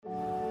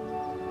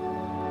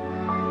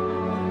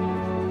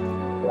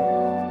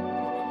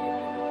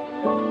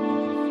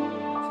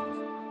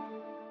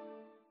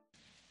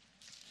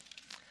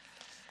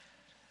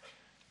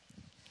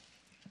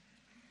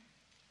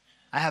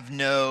have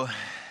no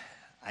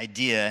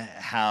idea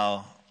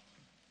how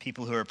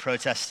people who are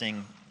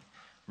protesting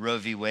Roe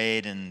v.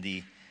 Wade and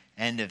the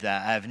end of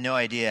that, I have no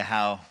idea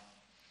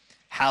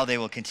how they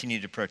will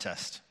continue to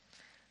protest.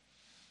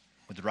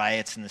 With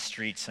riots in the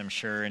streets, I'm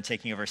sure, and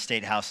taking over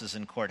state houses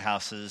and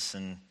courthouses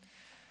and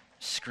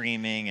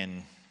screaming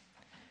and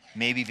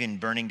maybe even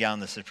burning down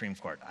the Supreme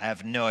Court. I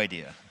have no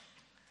idea.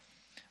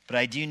 But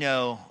I do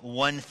know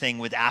one thing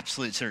with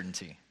absolute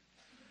certainty.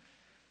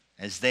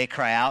 As they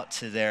cry out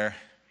to their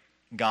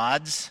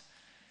gods,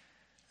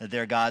 that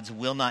their gods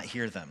will not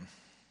hear them.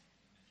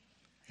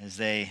 As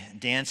they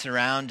dance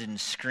around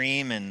and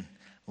scream and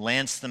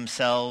lance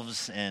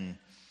themselves and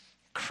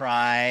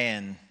cry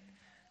and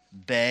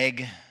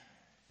beg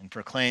and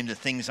proclaim that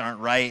things aren't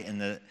right and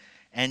the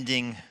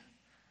ending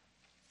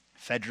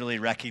federally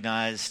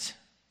recognized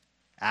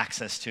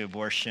access to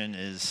abortion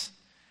is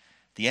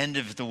the end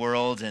of the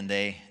world, and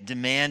they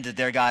demand that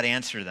their God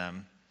answer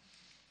them,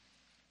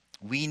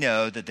 we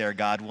know that their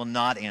God will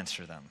not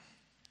answer them.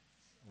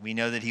 We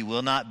know that he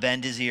will not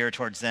bend his ear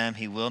towards them,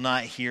 he will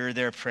not hear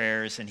their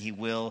prayers, and he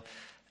will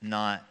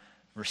not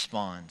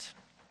respond.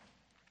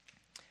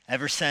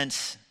 Ever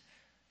since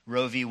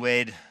Roe v.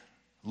 Wade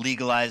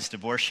legalized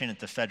abortion at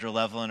the federal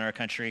level in our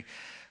country,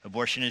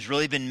 abortion has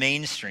really been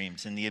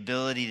mainstreamed, and the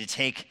ability to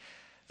take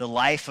the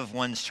life of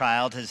one's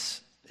child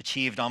has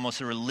achieved almost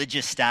a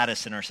religious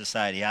status in our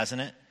society,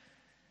 hasn't it?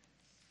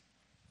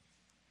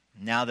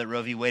 Now that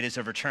Roe v. Wade is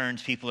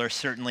overturned, people are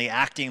certainly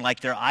acting like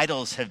their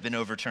idols have been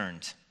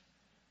overturned.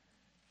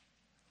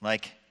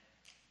 Like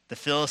the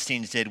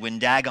Philistines did when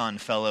Dagon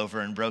fell over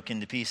and broke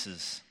into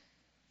pieces.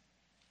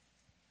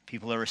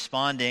 People are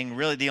responding.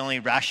 Really, the only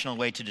rational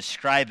way to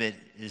describe it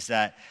is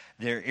that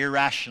their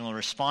irrational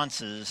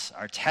responses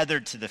are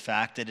tethered to the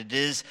fact that it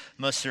is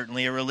most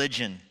certainly a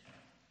religion.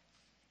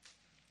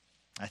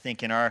 I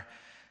think in our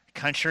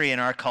country, in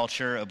our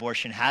culture,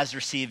 abortion has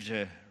received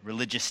a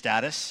religious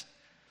status.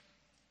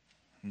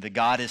 The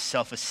God is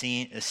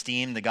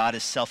self-esteem, the God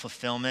is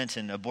self-fulfillment,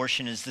 and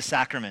abortion is the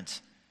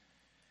sacrament.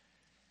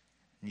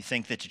 And you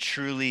think that to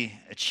truly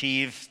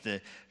achieve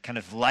the kind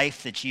of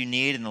life that you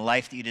need and the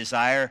life that you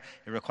desire,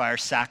 it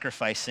requires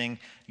sacrificing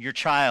your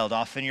child,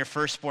 often your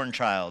firstborn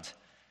child,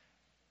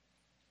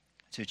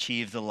 to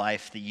achieve the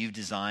life that you've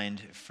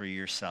designed for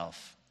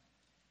yourself.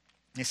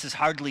 This is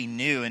hardly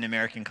new in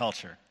American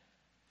culture.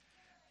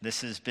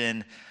 This has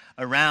been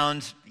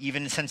around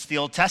even since the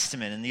Old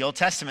Testament. In the Old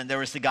Testament, there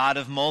was the god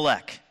of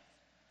Molech.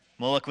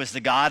 Molech was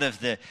the god of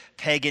the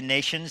pagan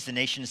nations, the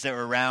nations that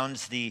were around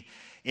the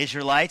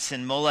Israelites,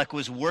 and Molech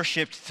was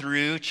worshipped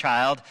through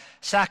child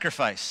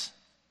sacrifice.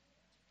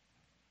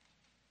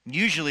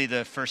 Usually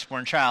the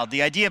firstborn child.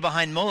 The idea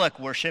behind Molech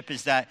worship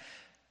is that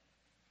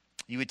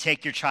you would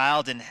take your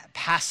child and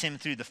pass him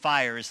through the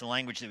fire is the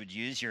language that would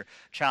use. Your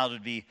child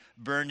would be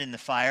burned in the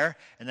fire,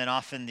 and then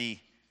often the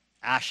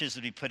ashes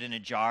would be put in a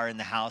jar in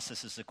the house.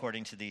 This is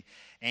according to the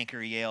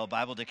Anchor Yale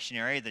Bible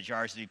Dictionary. The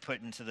jars would be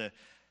put into the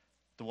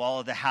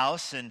wall of the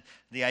house, and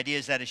the idea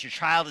is that as your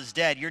child is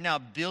dead, you're now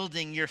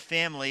building your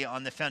family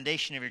on the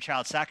foundation of your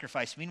child's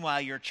sacrifice.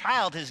 Meanwhile, your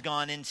child has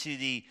gone into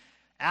the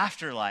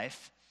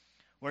afterlife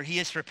where he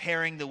is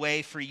preparing the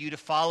way for you to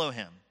follow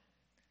him.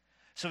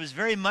 So it was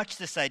very much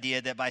this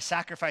idea that by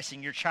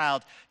sacrificing your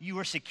child, you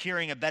are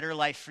securing a better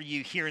life for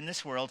you here in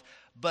this world,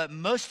 but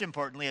most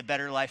importantly, a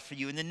better life for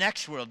you in the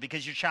next world,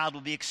 because your child will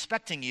be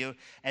expecting you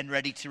and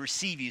ready to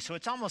receive you. So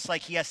it's almost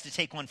like he has to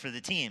take one for the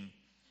team.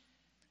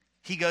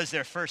 He goes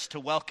there first to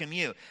welcome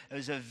you. It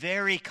was a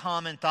very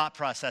common thought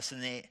process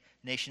in the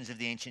nations of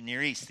the ancient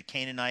Near East. The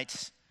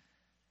Canaanites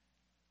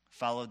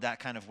followed that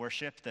kind of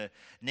worship. The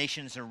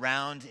nations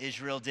around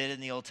Israel did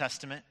in the Old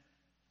Testament.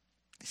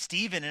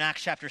 Stephen in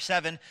Acts chapter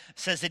 7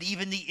 says that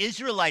even the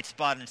Israelites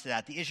bought into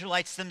that. The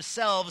Israelites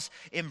themselves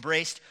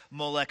embraced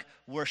Molech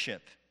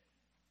worship.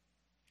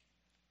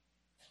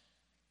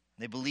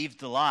 They believed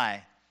the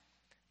lie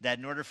that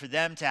in order for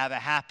them to have a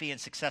happy and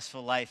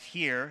successful life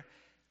here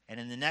and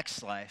in the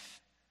next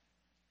life,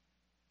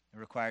 it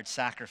required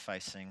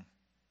sacrificing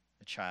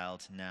the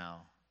child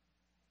now.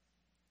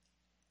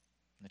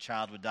 The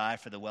child would die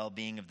for the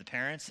well-being of the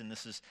parents, and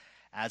this is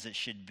as it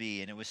should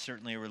be, and it was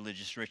certainly a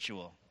religious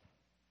ritual.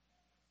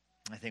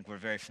 I think we're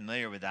very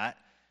familiar with that.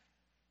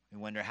 We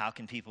wonder how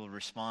can people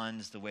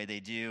respond the way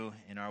they do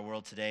in our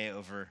world today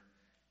over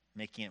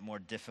making it more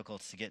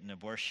difficult to get an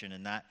abortion,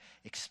 and that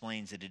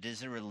explains it. It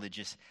is a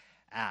religious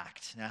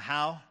act. Now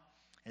how,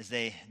 as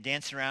they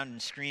dance around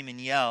and scream and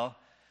yell,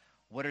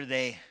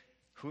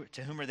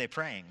 to whom are they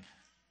praying?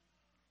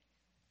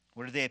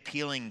 What are they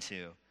appealing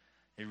to?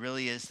 It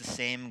really is the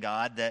same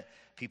God that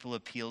people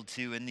appealed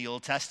to in the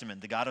Old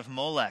Testament, the god of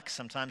Molech,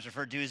 sometimes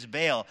referred to as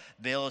Baal.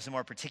 Baal is a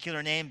more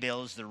particular name.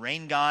 Baal is the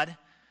rain god.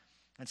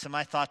 And so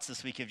my thoughts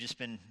this week have just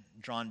been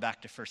drawn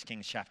back to 1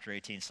 Kings chapter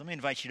 18. So let me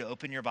invite you to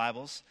open your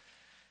Bibles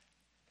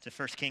to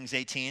 1 Kings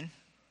 18.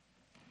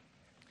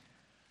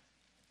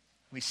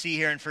 We see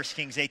here in 1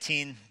 Kings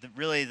 18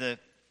 really the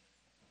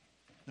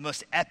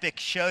most epic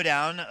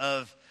showdown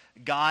of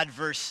God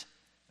versus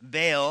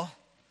Baal.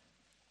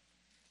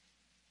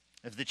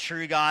 of the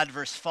true God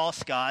versus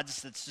false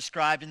gods that's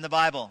described in the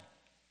Bible.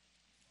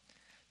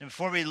 And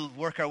before we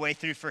work our way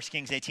through 1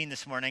 Kings 18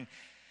 this morning,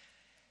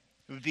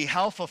 it would be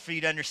helpful for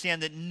you to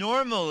understand that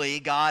normally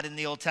God in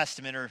the Old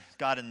Testament, or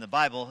God in the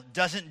Bible,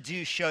 doesn't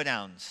do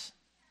showdowns.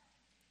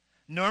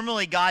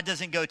 Normally God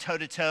doesn't go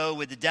toe-to-toe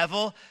with the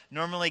devil.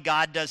 Normally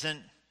God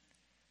doesn't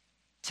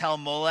tell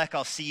Molech,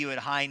 I'll see you at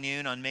high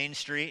noon on Main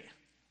Street.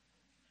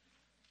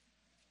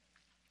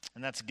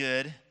 And that's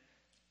good.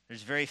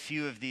 There's very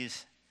few of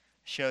these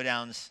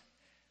showdowns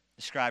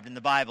described in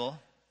the Bible.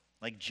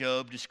 Like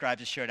Job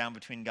describes a showdown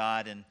between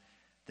God and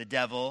the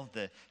devil.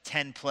 The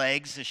 10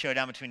 plagues, a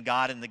showdown between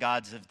God and the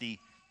gods of the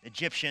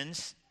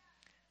Egyptians.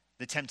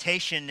 The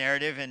temptation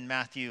narrative in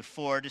Matthew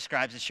 4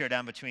 describes a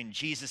showdown between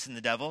Jesus and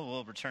the devil.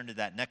 We'll return to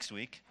that next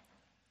week.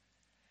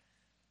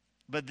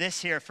 But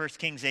this here, 1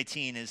 Kings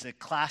 18, is a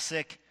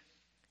classic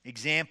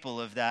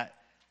example of that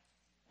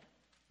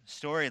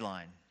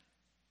storyline.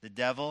 The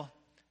devil,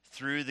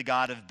 through the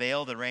god of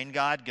Baal, the rain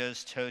god,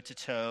 goes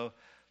toe-to-toe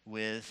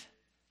with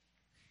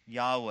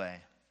Yahweh.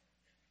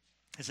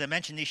 As I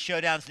mentioned, these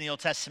showdowns in the Old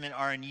Testament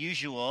are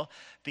unusual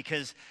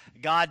because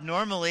God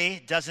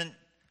normally doesn't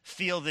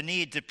feel the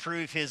need to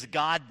prove his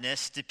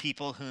godness to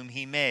people whom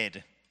he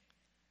made.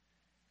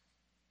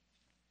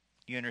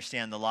 You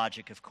understand the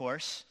logic, of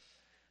course.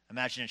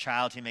 Imagine a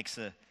child who makes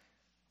a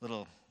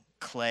little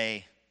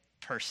clay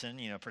person,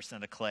 a person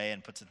out of clay,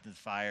 and puts it in the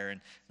fire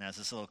and has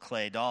this little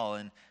clay doll.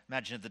 And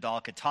imagine if the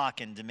doll could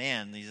talk and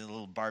demand, these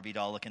little Barbie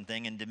doll looking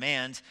thing, and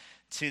demand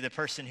to the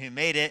person who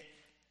made it,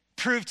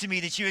 prove to me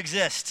that you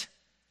exist.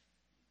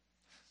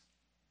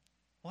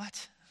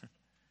 What?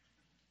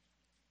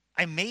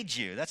 I made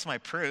you. That's my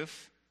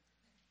proof.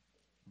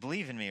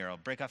 Believe in me or I'll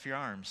break off your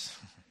arms.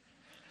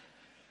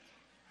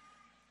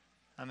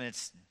 I mean,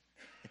 it's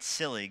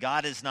silly.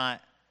 God is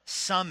not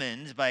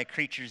summoned by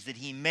creatures that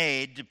he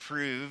made to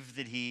prove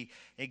that he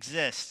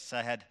exists.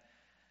 I had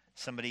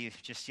somebody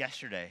just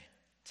yesterday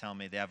tell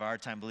me they have a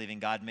hard time believing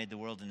God made the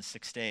world in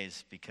 6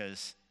 days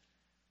because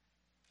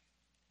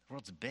the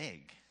world's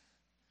big.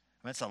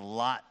 I mean, that's a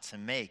lot to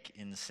make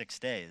in 6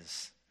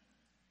 days.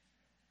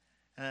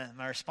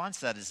 My response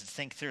to that is to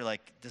think through,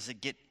 does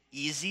it get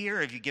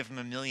easier if you give him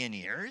 1,000,000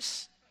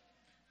 years?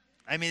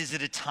 I mean, is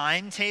it a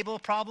timetable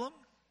problem?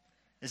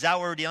 Is that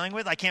what we're dealing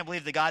with? I can't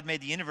believe that God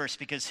made the universe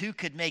because who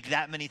could make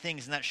that many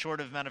things in that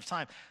short amount of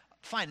time?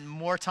 Find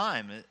more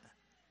time.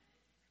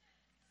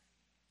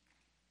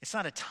 It's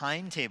not a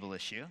timetable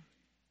issue.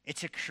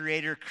 It's a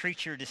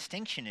creator-creature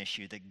distinction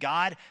issue that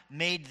God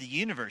made the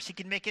universe. He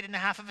could make it in a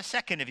half of a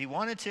second if he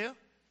wanted to.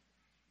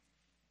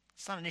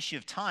 It's not an issue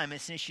of time.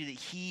 It's an issue that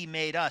he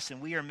made us, and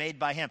we are made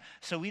by him.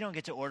 So we don't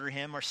get to order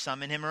him or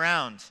summon him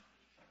around.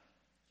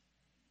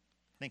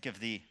 Think of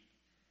the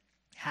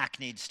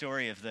hackneyed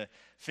story of the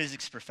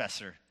physics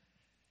professor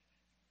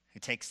who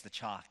takes the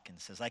chalk and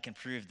says, I can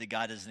prove that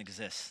God doesn't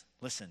exist.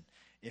 Listen,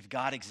 if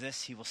God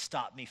exists, he will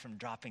stop me from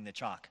dropping the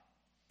chalk.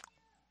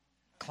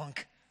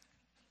 Clunk.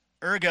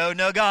 Ergo,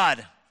 no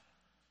God.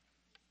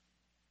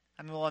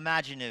 I mean, well,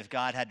 imagine if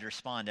God had to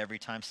respond every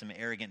time some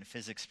arrogant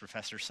physics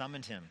professor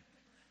summoned him.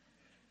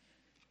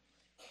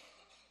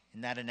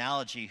 In that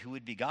analogy, who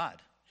would be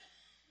God?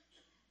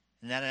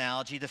 In that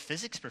analogy, the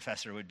physics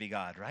professor would be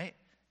God, right?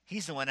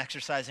 He's the one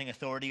exercising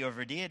authority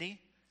over deity,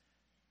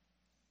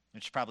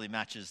 which probably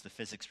matches the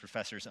physics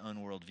professor's own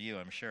worldview,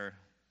 I'm sure.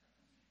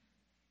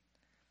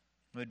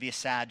 It would be a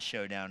sad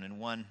showdown, and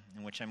one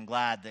in which I'm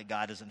glad that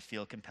God doesn't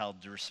feel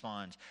compelled to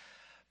respond.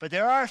 But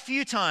there are a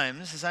few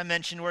times, as I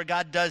mentioned, where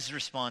God does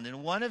respond,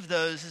 and one of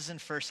those is in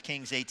 1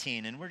 Kings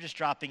 18, and we're just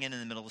dropping in the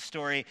middle of the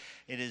story.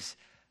 It is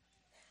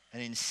an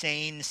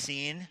insane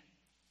scene.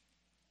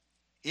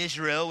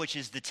 Israel, which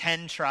is the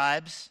 10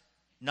 tribes,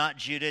 not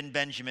Judah and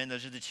Benjamin.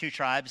 Those are the 2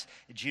 tribes.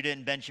 Judah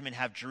and Benjamin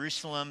have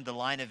Jerusalem. The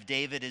line of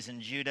David is in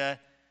Judah.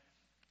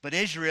 But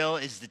Israel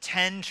is the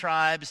 10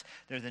 tribes.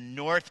 They're the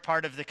north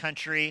part of the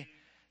country.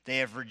 They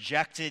have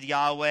rejected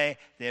Yahweh.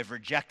 They have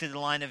rejected the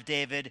line of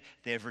David.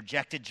 They have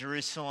rejected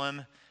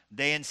Jerusalem.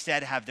 They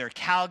instead have their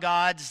cow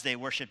gods. They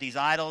worship these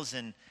idols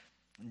in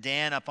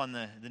Dan up on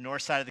the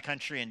north side of the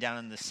country and down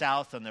in the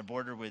south on their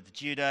border with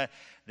Judah.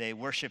 They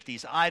worship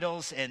these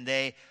idols, and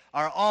they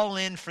are all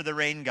in for the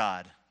rain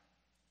god.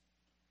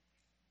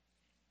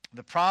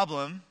 The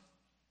problem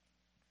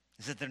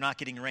is that they're not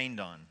getting rained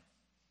on.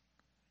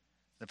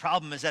 The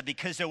problem is that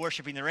because they're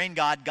worshiping the rain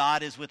god,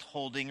 God is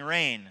withholding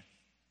rain.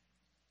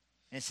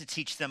 And it's to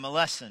teach them a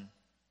lesson.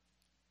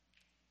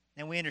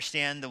 And we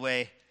understand the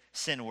way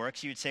sin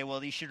works. You would say,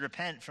 well, you should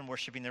repent from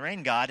worshiping the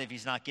rain god if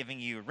he's not giving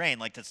you rain.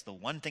 Like that's the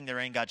one thing the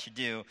rain god should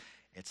do.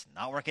 It's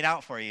not working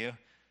out for you.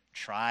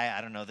 Try,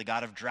 the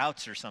god of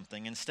droughts or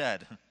something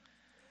instead.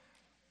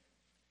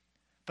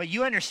 But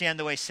you understand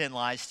the way sin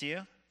lies to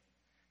you.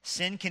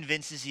 Sin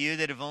convinces you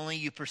that if only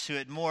you pursue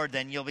it more,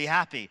 then you'll be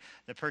happy.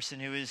 The person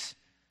who is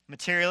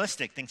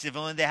materialistic thinks if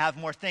only they have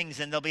more things,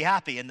 then they'll be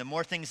happy. And the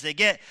more things they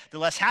get, the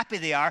less happy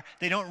they are.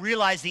 They don't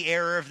realize the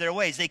error of their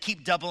ways. They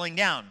keep doubling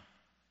down.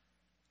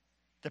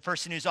 The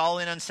person who's all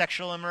in on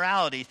sexual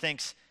immorality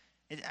thinks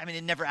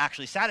It never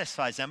actually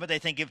satisfies them, but they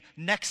think if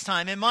next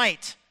time it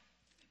might.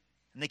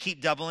 And they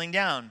keep doubling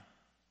down.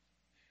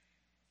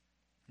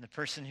 And the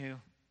person who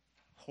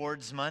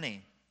hoards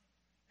money,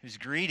 who's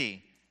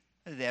greedy,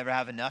 do they ever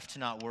have enough to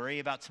not worry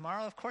about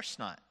tomorrow? Of course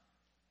not.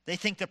 They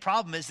think the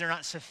problem is they're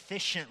not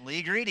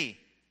sufficiently greedy.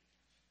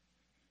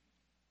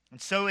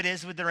 And so it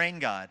is with the rain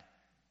god.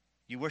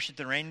 You worship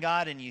the rain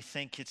god and you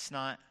think it's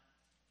not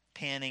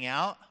panning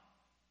out.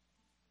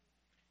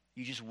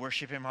 You just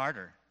worship him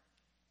harder.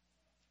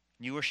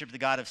 You worship the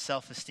God of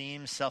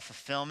self-esteem,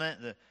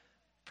 self-fulfillment. The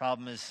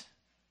problem is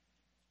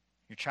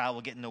your child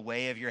will get in the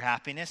way of your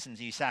happiness, and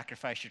you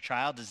sacrifice your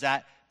child. Does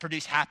that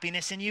produce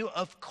happiness in you?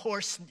 Of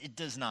course it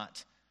does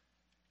not.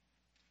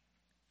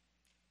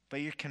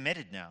 But you're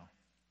committed now.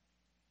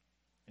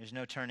 There's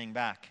no turning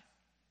back.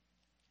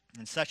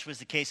 And such was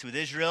the case with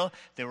Israel.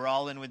 They were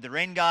all in with the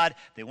rain god.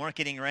 They weren't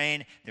getting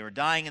rain. They were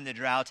dying in the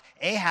drought.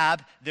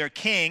 Ahab, their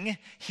king,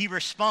 he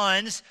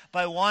responds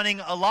by wanting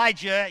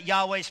Elijah,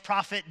 Yahweh's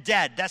prophet,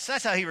 dead.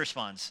 That's how he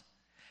responds.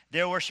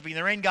 They're worshiping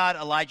the rain god.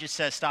 Elijah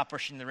says, stop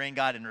worshiping the rain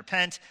god and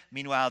repent.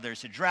 Meanwhile,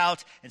 there's a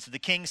drought. And so the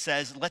king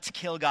says, let's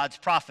kill God's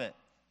prophet.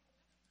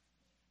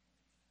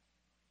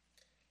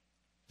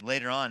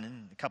 Later on,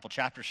 in a couple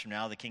chapters from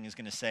now, the king is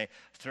going to say,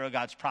 throw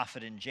God's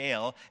prophet in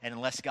jail, and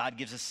unless God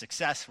gives us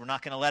success, we're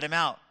not going to let him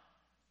out.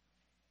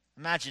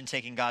 Imagine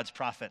taking God's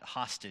prophet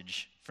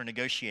hostage for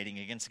negotiating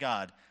against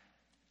God.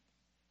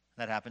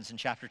 That happens in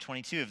chapter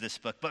 22 of this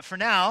book. But for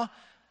now,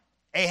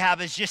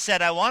 Ahab has just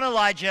said, I want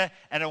Elijah,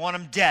 and I want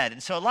him dead.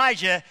 And so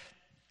Elijah,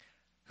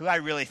 who I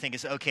really think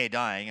is okay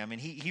dying,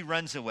 he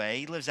runs away.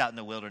 He lives out in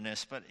the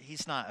wilderness, but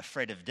he's not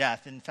afraid of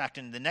death. In fact,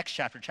 in the next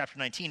chapter, chapter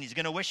 19, he's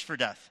going to wish for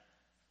death.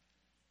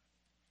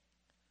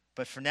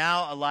 But for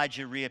now,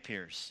 Elijah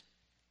reappears.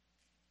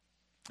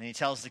 And he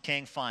tells the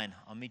king, fine,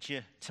 I'll meet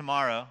you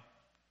tomorrow,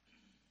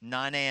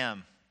 9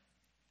 a.m.,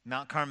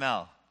 Mount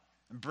Carmel,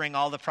 and bring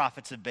all the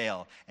prophets of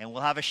Baal, and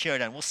we'll have a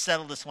showdown. We'll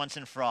settle this once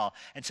and for all.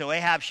 And so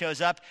Ahab shows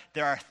up.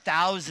 There are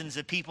thousands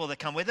of people that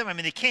come with him.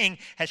 The king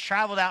has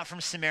traveled out from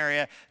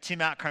Samaria to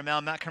Mount Carmel.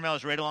 Mount Carmel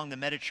is right along the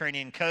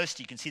Mediterranean coast.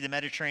 You can see the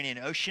Mediterranean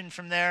Ocean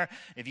from there.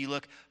 If you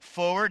look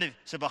forward,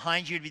 so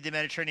behind you would be the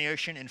Mediterranean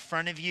Ocean. In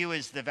front of you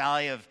is the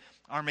valley of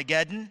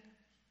Armageddon.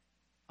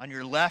 On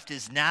your left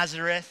is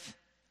Nazareth.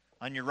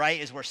 On your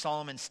right is where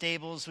Solomon's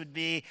stables would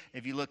be.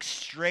 If you look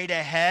straight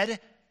ahead,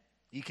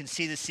 you can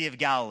see the Sea of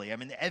Galilee.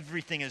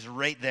 Everything is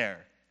right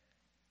there.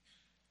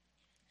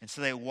 And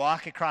so they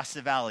walk across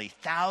the valley,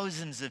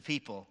 thousands of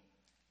people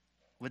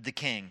with the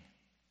king.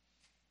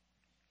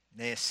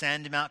 They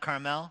ascend Mount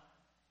Carmel,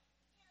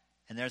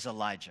 and there's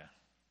Elijah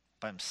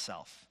by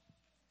himself.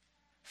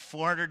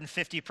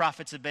 450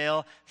 prophets of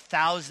Baal,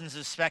 thousands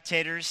of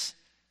spectators,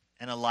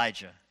 and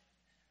Elijah.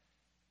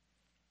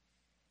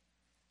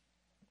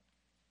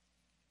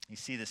 You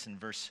see this in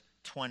verse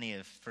 20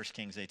 of 1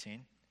 Kings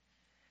 18.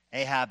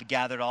 Ahab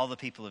gathered all the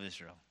people of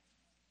Israel.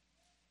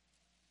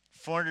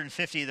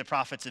 450 of the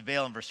prophets of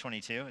Baal in verse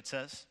 22, it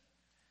says.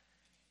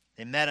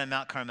 They met on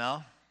Mount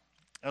Carmel.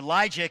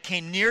 Elijah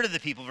came near to the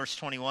people, verse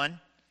 21.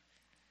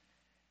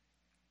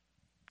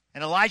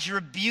 And Elijah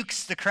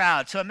rebukes the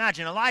crowd. So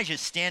imagine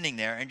Elijah's standing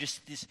there, and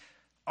just this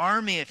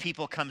army of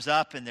people comes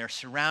up, and they're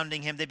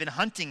surrounding him. They've been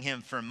hunting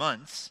him for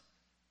months.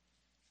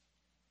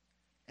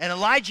 And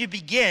Elijah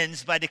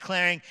begins by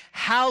declaring,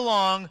 how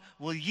long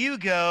will you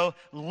go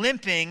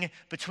limping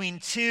between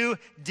two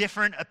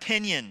different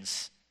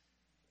opinions?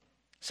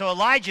 So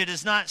Elijah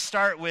does not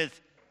start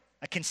with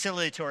a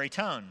conciliatory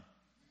tone.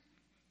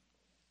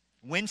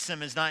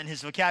 Winsome is not in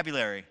his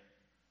vocabulary.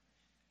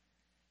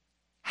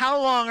 How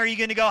long are you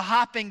going to go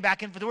hopping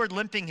back and forth? The word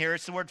limping here,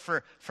 it's the word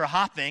for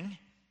hopping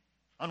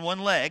on one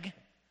leg.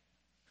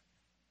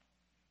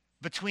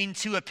 Between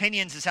two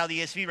opinions is how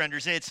the ESV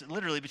renders it. It's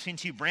literally between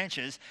two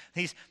branches.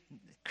 He's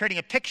creating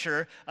a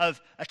picture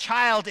of a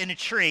child in a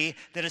tree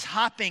that is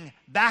hopping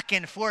back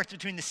and forth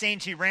between the same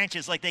two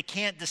branches like they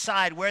can't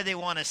decide where they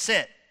want to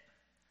sit.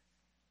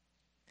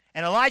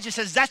 And Elijah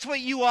says, that's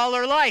what you all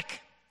are like.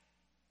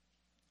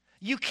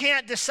 You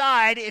can't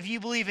decide if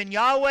you believe in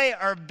Yahweh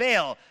or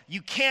Baal.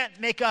 You can't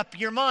make up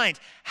your mind.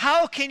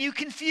 How can you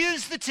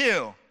confuse the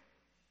two?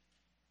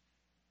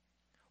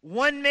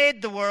 One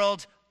made the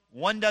world,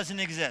 one doesn't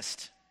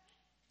exist.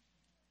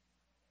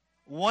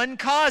 One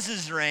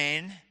causes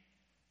rain,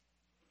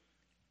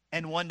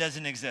 and one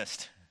doesn't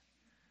exist.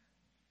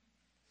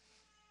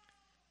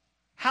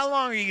 How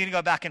long are you going to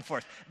go back and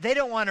forth? They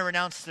don't want to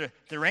renounce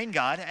the rain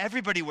god.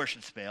 Everybody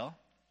worships Baal.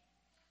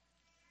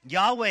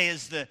 Yahweh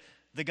is the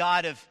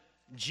God of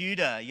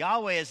Judah.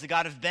 Yahweh is the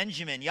God of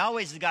Benjamin.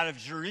 Yahweh is the God of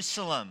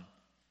Jerusalem.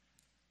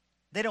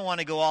 They don't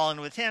want to go all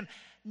in with him.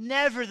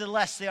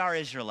 Nevertheless, they are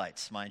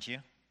Israelites, mind you.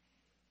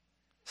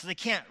 So they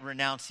can't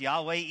renounce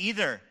Yahweh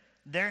either.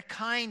 They're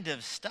kind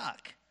of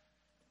stuck.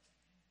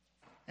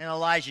 And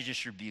Elijah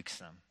just rebukes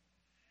them.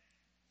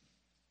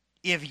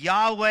 If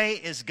Yahweh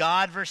is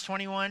God, verse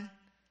 21,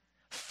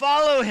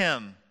 follow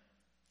him.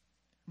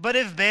 But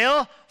if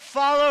Baal,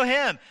 follow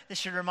him. This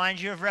should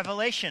remind you of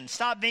Revelation.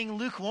 Stop being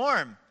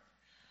lukewarm.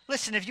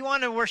 Listen, if you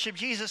want to worship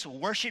Jesus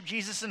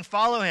and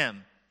follow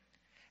him.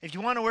 If you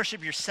want to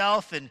worship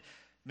yourself and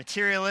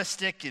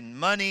materialistic and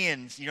money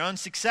and your own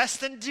success,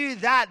 then do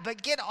that,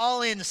 but get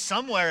all in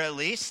somewhere at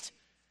least.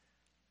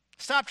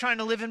 Stop trying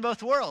to live in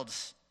both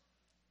worlds.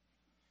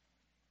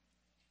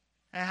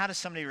 And how does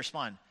somebody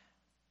respond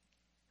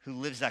who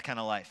lives that kind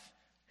of life,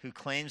 who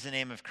claims the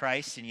name of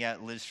Christ and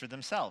yet lives for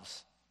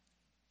themselves?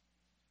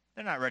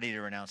 They're not ready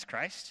to renounce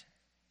Christ.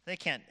 They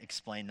can't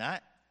explain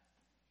that.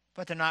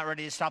 But they're not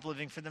ready to stop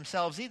living for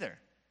themselves either.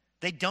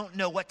 They don't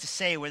know what to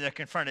say when they're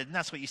confronted. And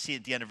that's what you see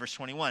at the end of verse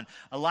 21.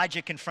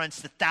 Elijah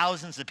confronts the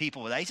thousands of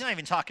people with that. He's not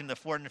even talking to the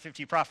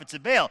 450 prophets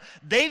of Baal.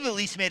 They've at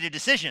least made a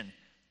decision.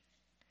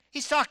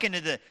 He's talking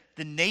to the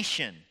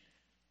nation.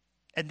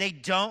 And they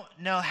don't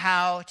know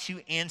how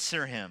to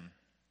answer him.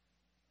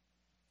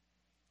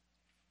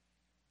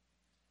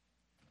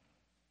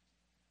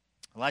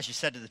 Elijah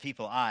said to the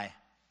people,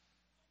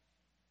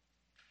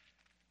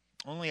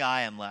 only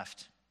I am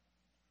left.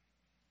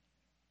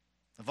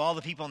 Of all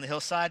the people on the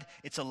hillside,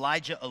 it's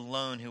Elijah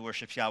alone who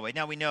worships Yahweh.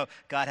 Now we know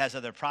God has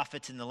other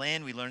prophets in the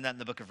land. We learned that in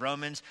the book of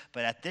Romans.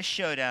 But at this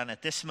showdown,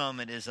 at this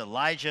moment, is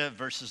Elijah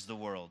versus the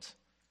world.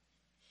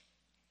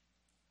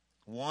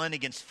 1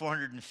 against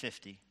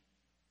 450.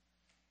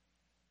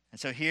 And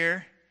so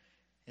here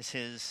is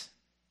his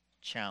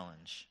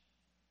challenge.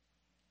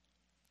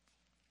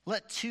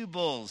 Let 2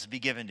 bulls be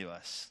given to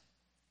us.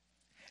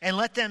 And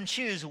let them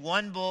choose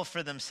 1 bull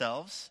for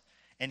themselves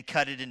and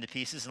cut it into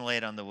pieces and lay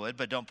it on the wood,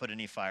 but don't put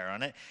any fire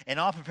on it. And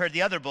I'll prepare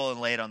the other bull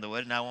and lay it on the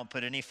wood, and I won't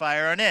put any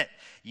fire on it.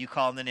 You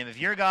call on the name of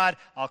your God,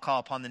 I'll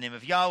call upon the name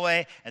of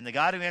Yahweh, and the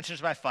God who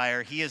answers by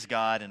fire, he is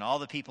God. And all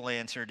the people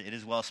answered, it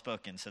is well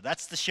spoken. So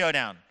that's the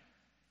showdown.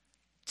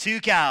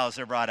 2 cows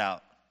are brought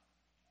out.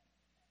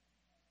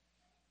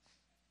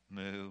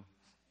 Moo.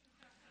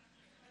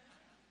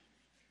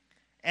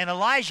 And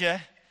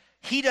Elijah,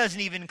 he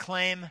doesn't even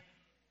claim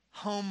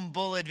home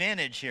bull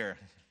advantage here.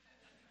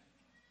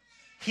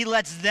 He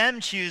lets them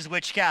choose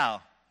which cow.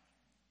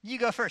 You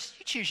go first.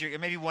 You choose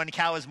maybe one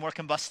cow is more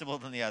combustible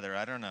than the other.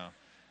 I don't know.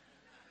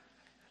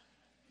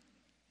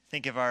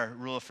 Think of our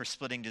rule for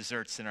splitting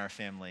desserts in our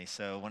family.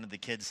 So one of the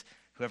kids,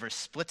 whoever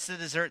splits the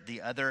dessert,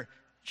 the other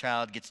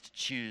child gets to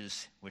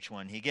choose which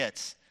one he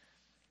gets.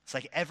 It's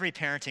like every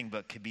parenting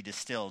book could be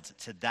distilled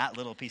to that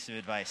little piece of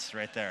advice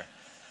right there.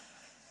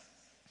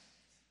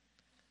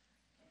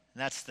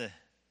 And that's the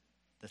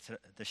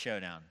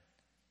showdown.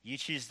 You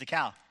choose the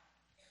cow.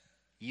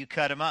 You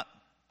cut him up.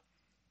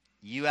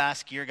 You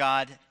ask your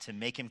God to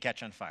make him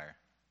catch on fire.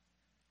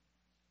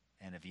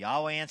 And if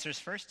Yahweh answers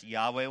first,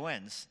 Yahweh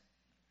wins.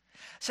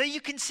 So you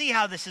can see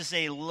how this is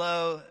a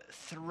low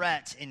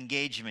threat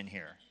engagement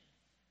here.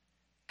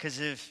 Because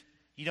if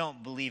you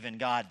don't believe in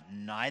God,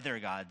 neither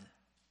God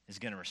is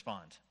going to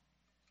respond.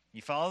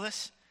 You follow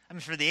this? I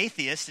mean, for the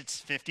atheist,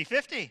 it's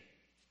 50-50.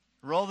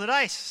 Roll the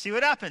dice, see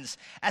what happens.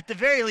 At the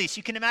very least,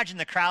 you can imagine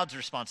the crowd's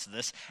response to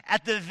this.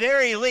 At the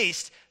very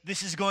least,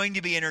 this is going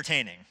to be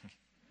entertaining.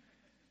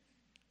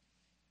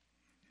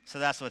 So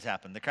that's what's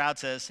happened. The crowd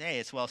says, hey,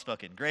 it's well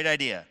spoken. Great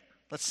idea.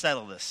 Let's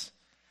settle this.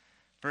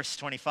 Verse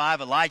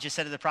 25, Elijah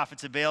said to the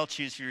prophets of Baal,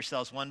 choose for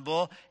yourselves 1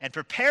 bull and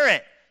prepare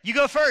it. You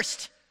go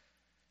first.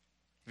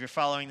 If you're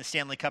following the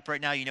Stanley Cup right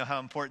now, you know how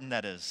important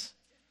that is.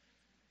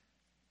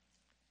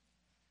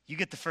 You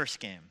get the first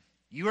game.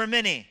 You are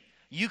many.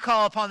 You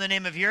call upon the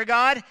name of your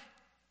God,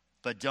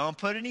 but don't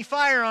put any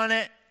fire on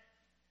it.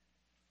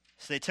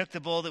 So they took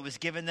the bull that was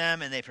given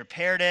them, and they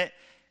prepared it,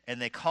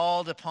 and they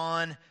called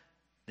upon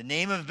the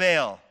name of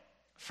Baal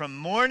from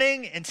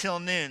morning until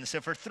noon.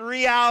 So for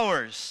 3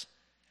 hours,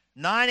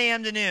 9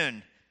 a.m. to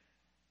noon,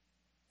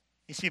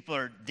 these people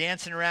are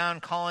dancing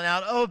around, calling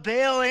out, oh,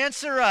 Baal,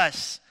 answer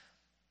us.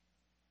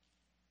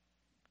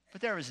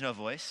 But there was no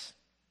voice.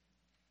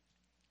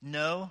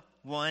 No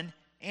one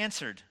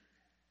answered.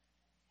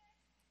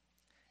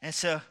 And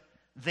so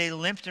they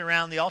limped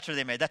around the altar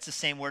they made. That's the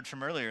same word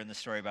from earlier in the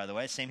story, by the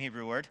way, same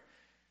Hebrew word.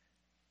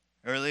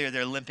 Earlier,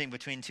 they're limping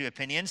between 2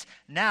 opinions.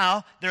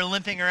 Now, they're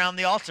limping around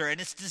the altar, and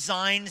it's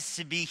designed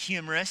to be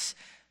humorous.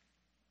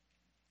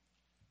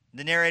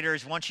 The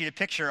narrators want you to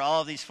picture all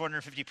of these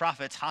 450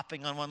 prophets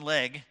hopping on one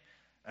leg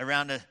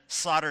around a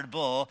slaughtered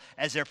bull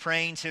as they're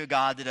praying to a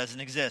God that doesn't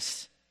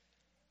exist.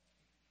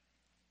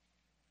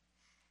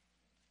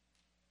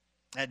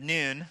 At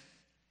noon,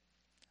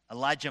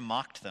 Elijah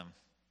mocked them.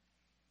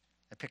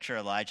 I picture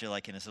Elijah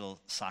like in his little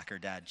soccer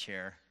dad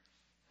chair,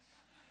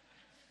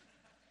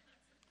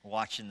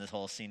 watching this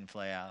whole scene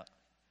play out.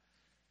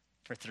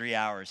 For 3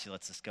 hours, he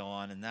lets this go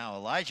on, and now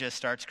Elijah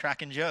starts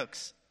cracking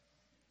jokes.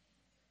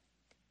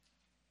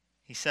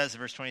 He says in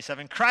verse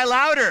 27, cry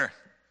louder,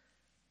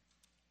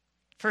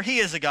 for he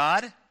is a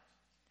God.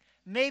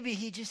 Maybe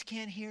he just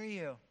can't hear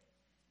you.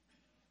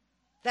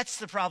 That's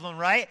the problem,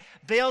 right?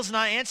 Baal's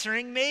not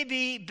answering.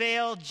 Maybe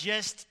Baal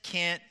just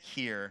can't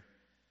hear.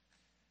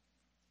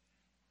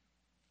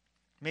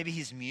 Maybe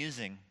he's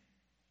musing.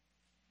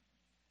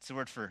 It's a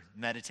word for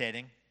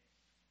meditating,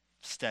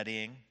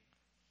 studying.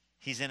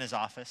 He's in his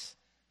office.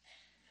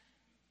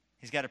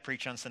 He's got to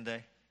preach on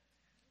Sunday.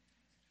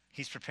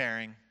 He's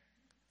preparing.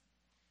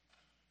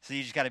 So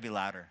you just got to be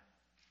louder.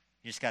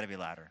 You just got to be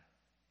louder.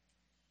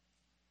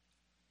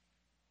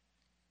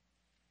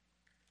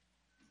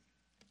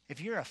 If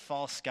you're a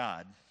false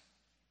god,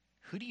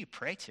 who do you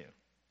pray to?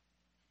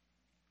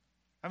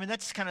 I mean,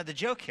 that's kind of the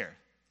joke here.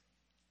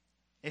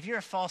 If you're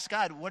a false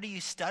god, what are you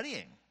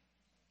studying?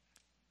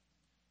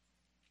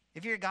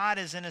 If your God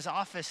is in his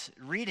office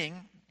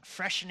reading,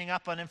 freshening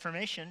up on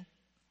information,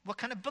 what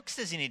kind of books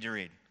does he need to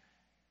read?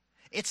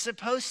 It's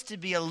supposed to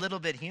be a little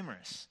bit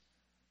humorous.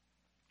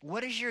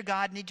 What does your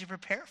God need to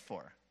prepare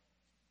for?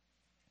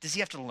 Does he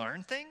have to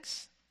learn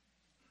things?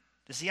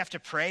 Does he have to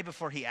pray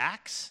before he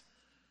acts?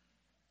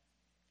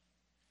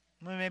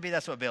 Well, maybe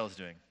that's what Baal's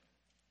doing.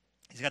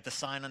 He's got the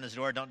sign on his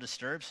door, don't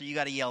disturb, so you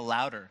got to yell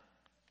louder.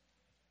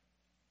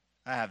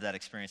 I have that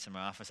experience in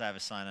my office. I have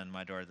a sign on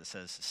my door that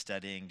says,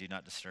 studying, do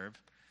not disturb.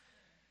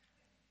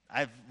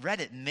 I've read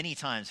it many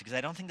times because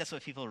I don't think that's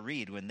what people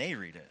read when they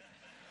read it.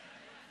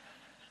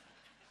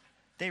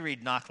 They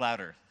read knock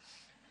louder.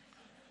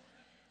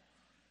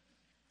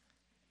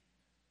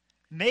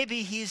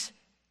 Maybe he's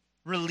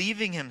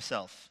relieving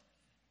himself.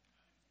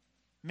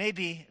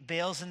 Maybe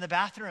Baal's in the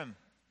bathroom.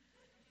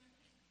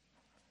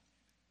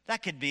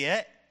 That could be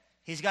it.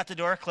 He's got the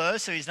door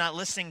closed, so he's not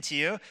listening to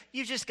you.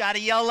 You just got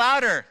to yell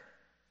louder.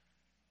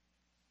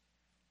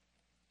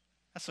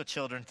 That's what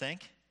children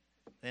think.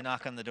 They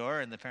knock on the door,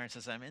 and the parent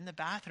says, I'm in the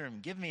bathroom.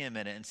 Give me a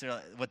minute. And so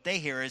what they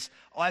hear is,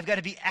 oh, I've got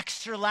to be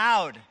extra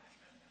loud.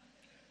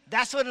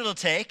 That's what it'll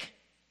take.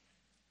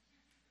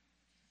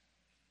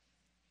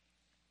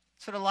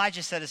 That's what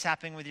Elijah said is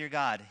happening with your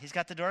God. He's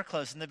got the door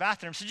closed in the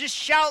bathroom, so just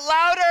shout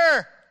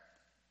louder.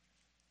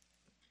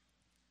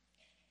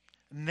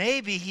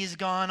 Maybe he's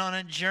gone on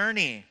a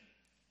journey.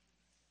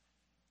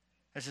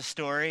 There's a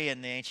story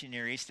in the ancient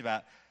Near East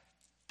about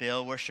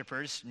Baal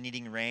worshipers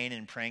needing rain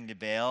and praying to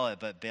Baal,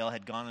 but Baal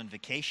had gone on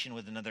vacation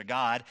with another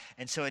god,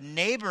 and so a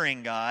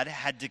neighboring god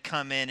had to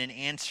come in and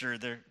answer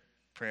their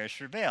prayers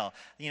for Baal.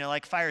 You know,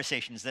 like fire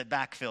stations that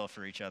backfill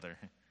for each other.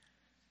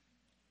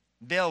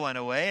 Baal went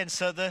away, and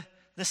so the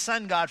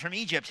sun god from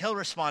Egypt, he'll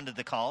respond to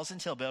the calls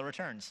until Baal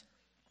returns.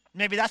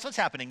 Maybe that's what's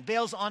happening.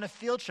 Baal's on a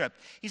field trip.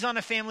 He's on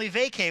a family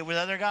vacay with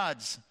other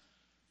gods.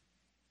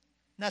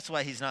 And that's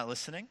why he's not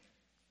listening.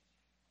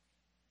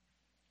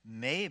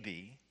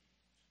 Maybe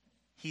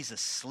he's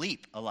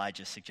asleep,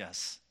 Elijah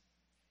suggests.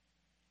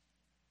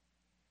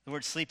 The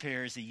word sleep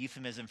here is a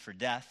euphemism for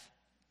death.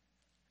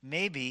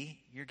 Maybe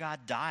your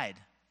God died.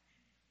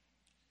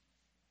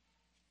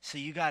 So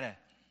you got to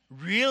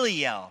really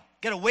yell.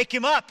 Got to wake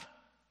him up.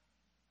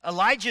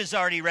 Elijah's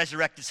already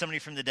resurrected somebody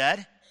from the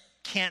dead.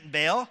 Can't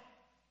Baal?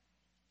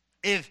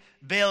 If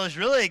Baal is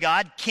really a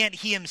god, can't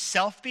he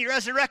himself be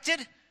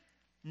resurrected?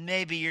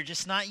 Maybe you're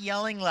just not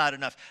yelling loud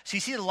enough. So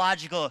you see the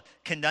logical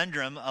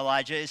conundrum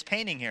Elijah is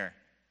painting here.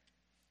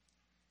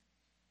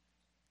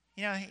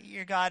 You know,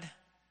 your God,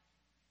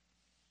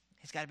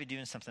 he's got to be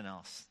doing something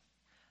else.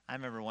 I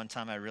remember one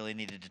time I really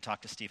needed to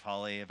talk to Steve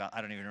Hawley about,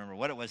 I don't even remember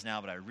what it was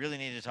now, but I really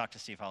needed to talk to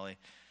Steve Hawley.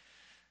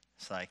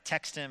 So I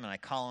text him and I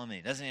call him and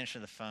he doesn't answer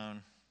the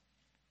phone.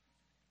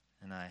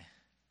 And I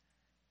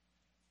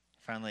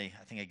finally,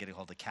 I think I get a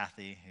hold of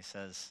Kathy. He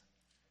says,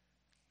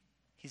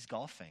 he's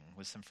golfing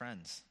with some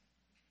friends.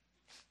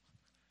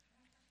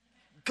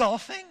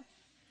 Golfing?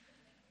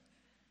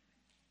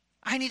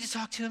 I need to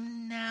talk to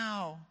him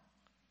now.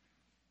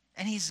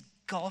 And he's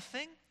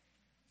golfing?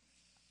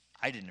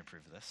 I didn't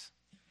approve of this.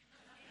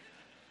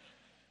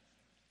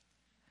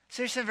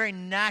 So there's some very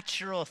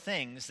natural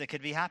things that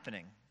could be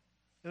happening.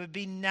 It would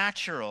be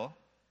natural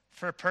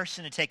for a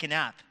person to take a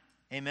nap.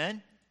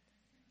 Amen?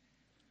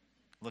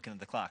 Looking at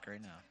the clock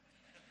right now.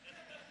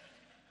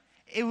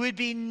 It would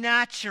be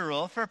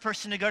natural for a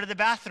person to go to the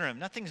bathroom.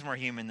 Nothing's more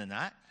human than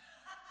that.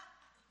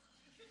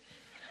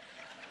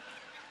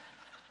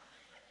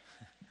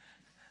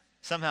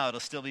 Somehow it'll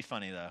still be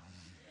funny, though.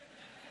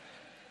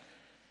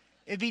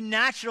 It'd be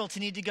natural to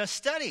need to go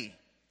study.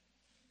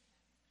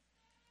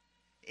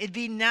 It'd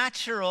be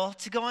natural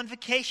to go on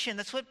vacation.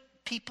 That's what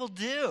people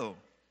do.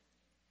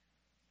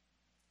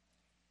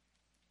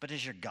 But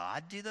does your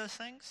God do those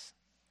things?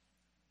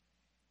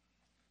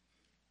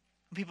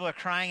 People are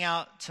crying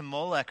out to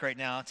Molech right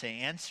now to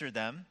answer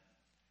them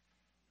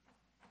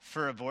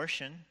for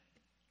abortion.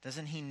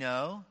 Doesn't he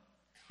know?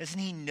 Doesn't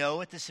he know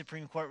what the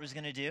Supreme Court was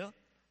going to do?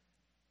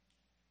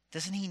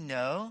 Doesn't he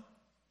know?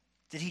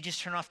 Did he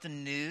just turn off the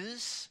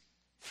news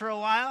for a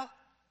while?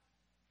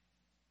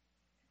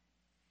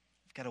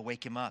 You've got to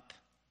wake him up.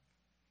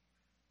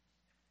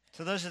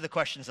 So those are the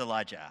questions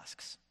Elijah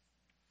asks.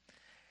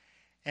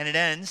 And it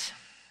ends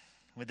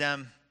with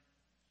them,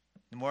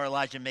 the more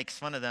Elijah makes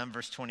fun of them,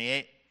 verse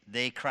 28,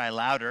 they cry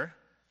louder.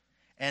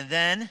 And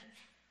then,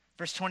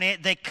 verse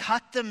 28, they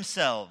cut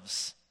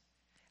themselves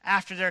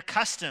after their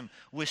custom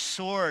with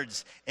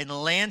swords and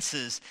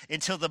lances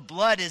until the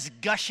blood is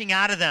gushing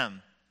out of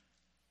them.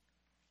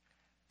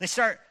 They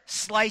start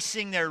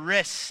slicing their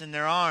wrists and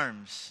their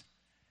arms.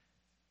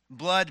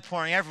 Blood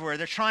pouring everywhere.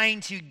 They're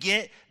trying to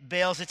get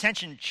Baal's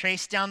attention.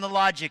 Trace down the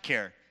logic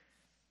here.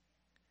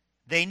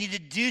 They need to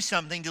do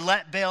something to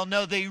let Baal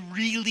know they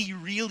really,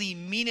 really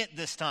mean it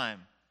this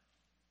time.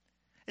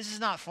 This is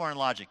not foreign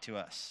logic to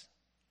us.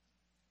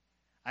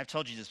 I've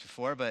told you this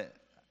before, but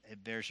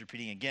it bears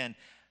repeating again.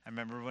 I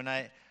remember when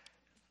I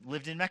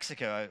lived in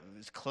Mexico. I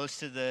was close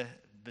to the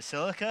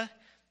basilica,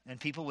 and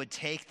people would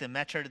take the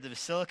metro to the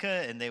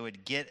basilica, and they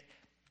would get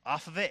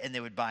off of it, and they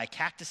would buy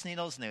cactus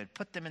needles, and they would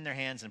put them in their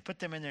hands and put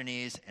them in their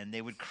knees, and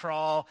they would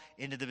crawl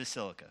into the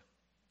basilica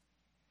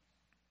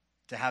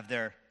to have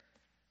their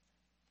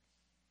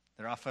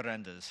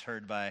ofrendas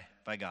heard by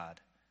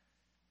God.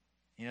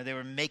 You know, they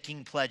were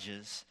making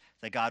pledges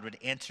that God would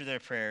answer their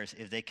prayers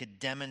if they could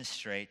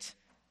demonstrate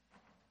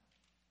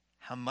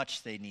how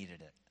much they needed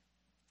it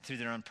through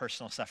their own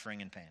personal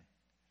suffering and pain.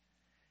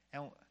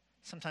 And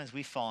sometimes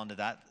we fall into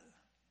that.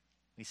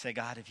 We say,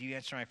 God, if you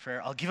answer my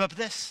prayer, I'll give up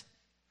this.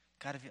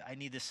 God, I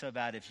need this so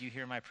bad. If you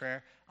hear my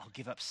prayer, I'll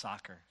give up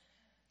soccer.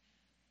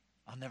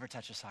 I'll never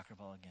touch a soccer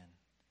ball again.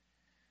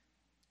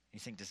 You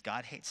think, does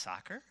God hate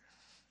soccer?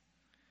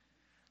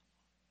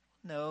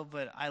 No,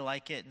 but I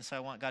like it, and so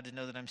I want God to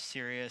know that I'm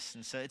serious.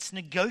 And so it's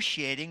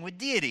negotiating with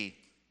deity.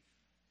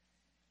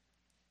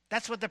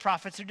 That's what the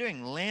prophets are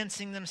doing,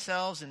 lancing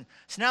themselves. And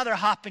so now they're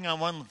hopping on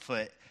one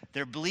foot.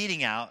 They're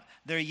bleeding out.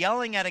 They're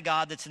yelling at a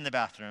God that's in the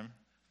bathroom.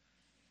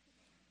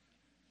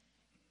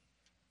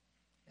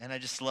 And I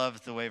just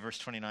love the way verse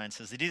 29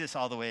 says, they do this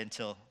all the way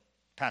until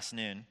past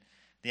noon,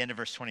 the end of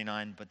verse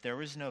 29. But there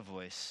was no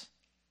voice.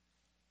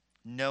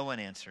 No one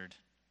answered.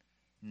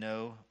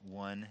 No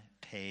one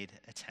paid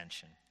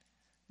attention.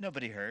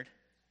 Nobody heard.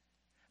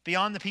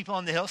 Beyond the people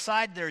on the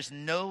hillside, there's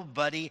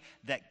nobody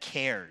that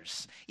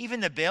cares. Even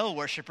the Baal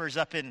worshipers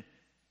up in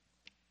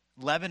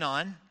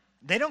Lebanon,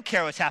 they don't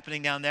care what's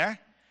happening down there.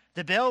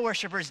 The Baal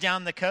worshipers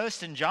down the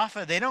coast in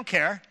Jaffa, they don't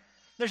care.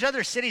 There's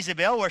other cities of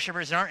Baal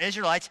worshipers that aren't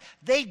Israelites.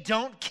 They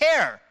don't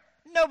care.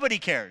 Nobody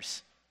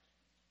cares.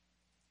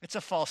 It's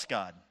a false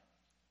god.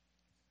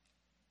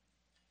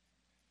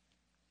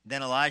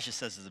 Then Elijah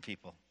says to the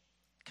people,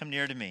 come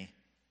near to me.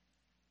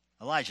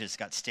 Elijah's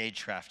got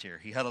stagecraft here.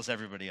 He huddles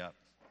everybody up.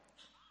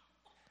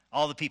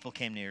 All the people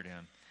came near to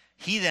him.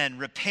 He then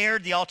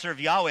repaired the altar of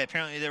Yahweh.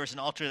 Apparently there was an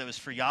altar that was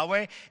for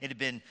Yahweh. It had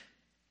been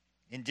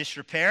in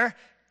disrepair,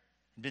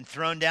 had been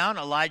thrown down.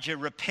 Elijah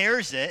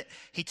repairs it.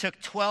 He took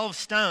 12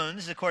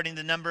 stones, according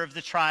to the number of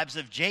the tribes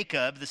of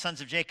Jacob, the sons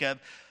of Jacob,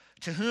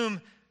 to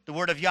whom the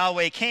word of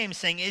Yahweh came,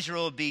 saying,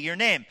 Israel will be your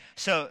name.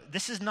 So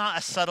this is not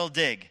a subtle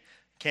dig.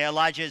 Okay,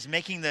 Elijah is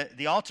making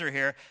the altar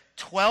here.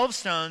 12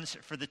 stones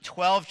for the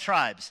 12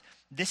 tribes.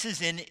 This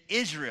is in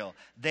Israel.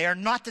 They are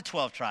not the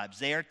 12 tribes.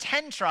 They are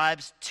 10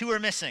 tribes. 2 are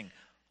missing.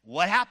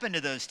 What happened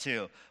to those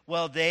 2?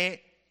 Well,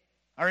 they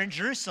are in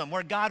Jerusalem,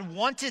 where God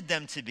wanted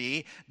them to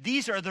be.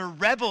 These are the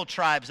rebel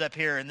tribes up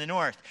here in the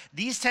north.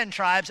 These 10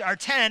 tribes are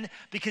 10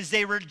 because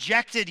they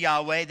rejected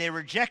Yahweh, they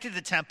rejected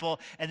the temple,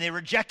 and they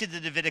rejected the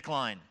Davidic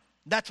line.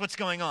 That's what's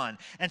going on.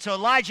 And so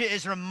Elijah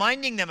is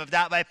reminding them of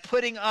that by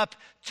putting up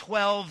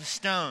 12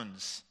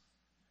 stones.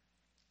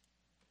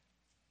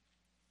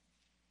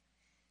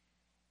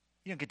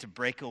 You don't get to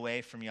break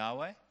away from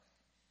Yahweh.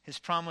 His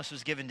promise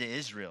was given to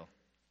Israel.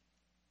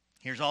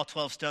 Here's all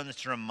 12 stones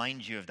to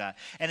remind you of that.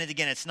 And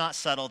again, it's not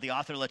subtle. The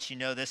author lets you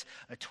know this.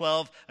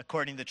 12,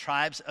 according to the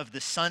tribes of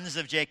the sons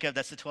of Jacob,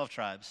 that's the 12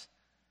 tribes,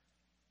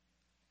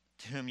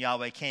 to whom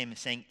Yahweh came,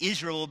 saying,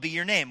 Israel will be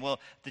your name.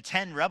 Well, the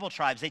 10 rebel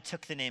tribes, they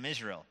took the name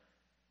Israel.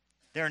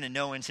 They're in a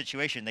no-win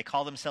situation. They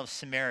call themselves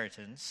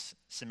Samaritans,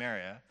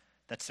 Samaria.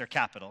 That's their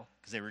capital,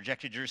 because they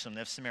rejected Jerusalem.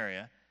 They have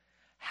Samaria.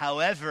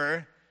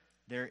 However,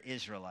 they're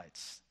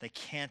Israelites. They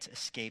can't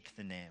escape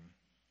the name.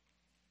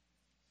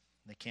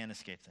 They can't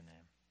escape the name.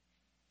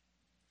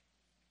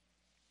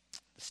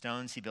 The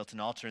stones, he built an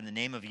altar in the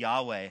name of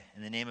Yahweh,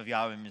 and the name of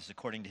Yahweh is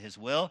according to his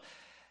will.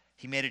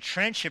 He made a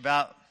trench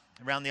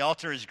around the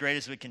altar as great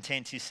as it would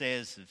contain 2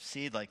 seahs of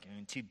seed,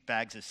 2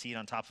 bags of seed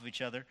on top of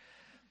each other.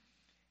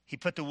 He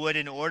put the wood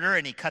in order,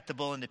 and he cut the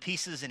bull into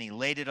pieces, and he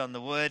laid it on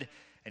the wood.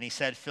 And he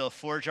said, fill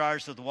 4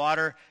 jars with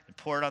water and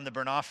pour it on the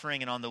burnt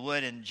offering and on the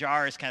wood. And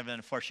jar is kind of an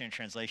unfortunate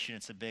translation.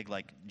 It's a big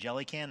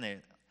jelly can. They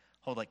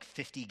hold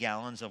 50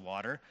 gallons of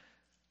water.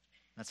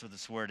 That's what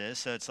this word is.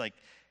 So it's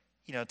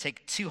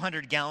take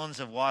 200 gallons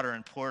of water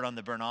and pour it on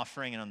the burnt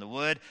offering and on the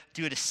wood.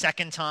 Do it a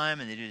second time,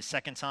 and they do it a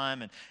second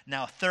time, and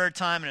now a third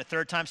time and a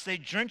third time. So they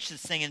drenched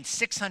this thing in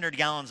 600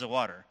 gallons of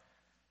water.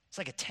 It's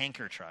like a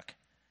tanker truck.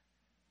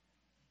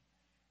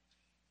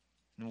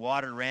 And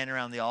water ran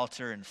around the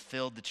altar and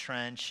filled the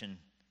trench. And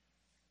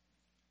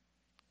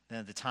then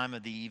at the time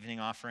of the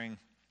evening offering,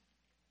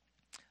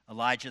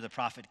 Elijah the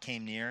prophet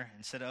came near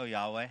and said, O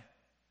Yahweh,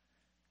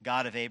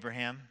 God of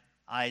Abraham,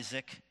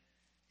 Isaac,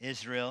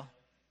 Israel.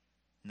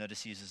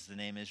 Notice he uses the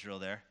name Israel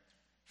there.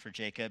 For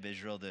Jacob,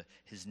 Israel,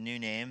 his new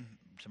name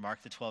to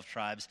mark the 12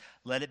 tribes.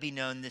 Let it be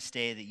known this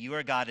day that you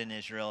are God in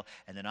Israel,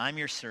 and that I'm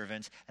your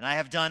servant, and I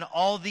have done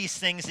all these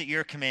things at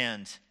your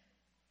command.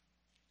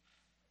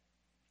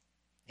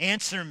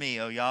 Answer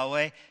me, O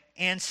Yahweh,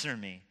 answer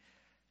me.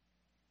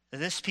 That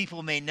this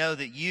people may know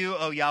that you,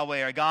 O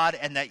Yahweh, are God,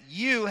 and that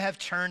you have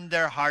turned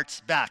their hearts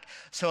back.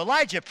 So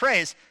Elijah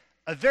prays,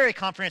 a very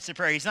comprehensive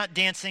prayer. He's not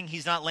dancing,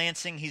 he's not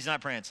lancing, he's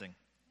not prancing.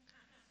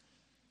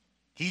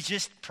 He's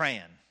just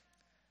praying.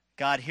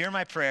 God, hear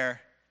my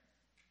prayer.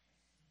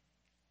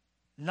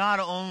 Not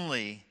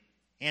only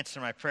answer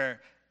my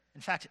prayer,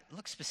 in fact,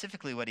 look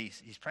specifically what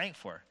he's praying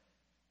for.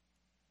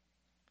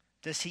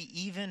 Does he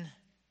even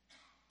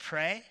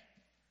pray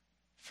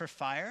for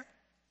fire?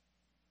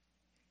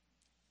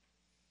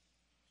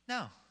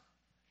 No.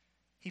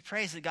 He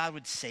prays that God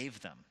would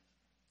save them.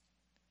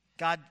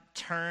 God,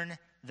 turn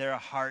their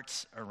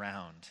hearts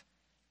around.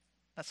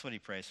 That's what he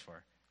prays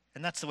for.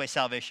 And that's the way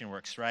salvation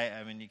works, right?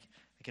 I mean,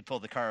 I could pull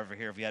the car over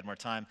here if we had more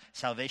time.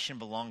 Salvation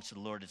belongs to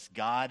the Lord. It's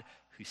God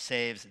who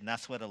saves, and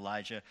that's what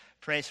Elijah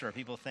prays for.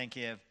 People think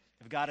if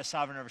God is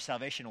sovereign over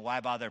salvation, why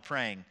bother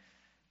praying?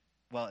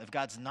 Well, if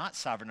God's not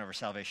sovereign over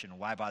salvation,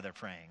 why bother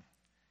praying?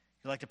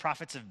 You're like the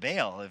prophets of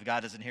Baal if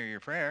God doesn't hear your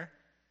prayer.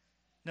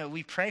 No,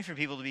 we pray for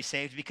people to be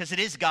saved because it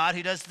is God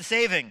who does the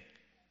saving.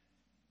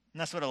 And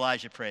that's what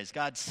Elijah prays.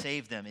 God,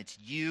 save them. It's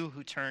you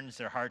who turns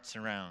their hearts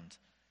around.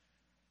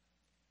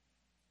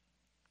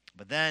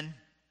 But then,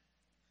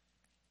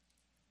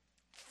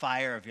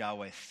 fire of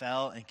Yahweh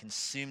fell and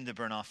consumed the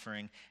burnt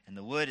offering and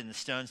the wood and the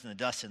stones and the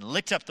dust and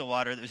licked up the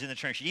water that was in the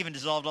trench. It even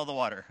dissolved all the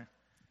water.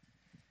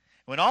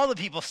 When all the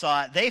people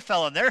saw it, they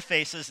fell on their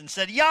faces and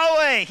said,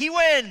 Yahweh, he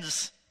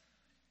wins.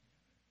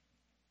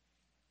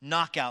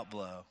 Knockout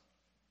blow.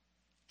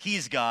 He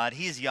is God.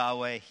 He is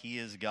Yahweh. He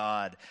is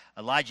God.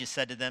 Elijah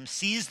said to them,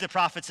 seize the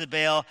prophets of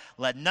Baal.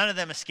 Let none of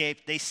them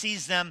escape. They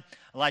seized them.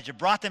 Elijah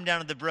brought them down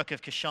to the brook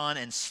of Kishon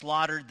and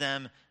slaughtered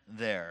them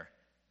there.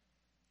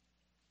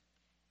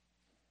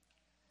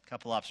 A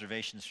couple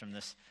observations from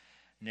this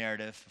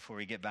narrative before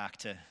we get back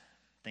to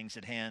things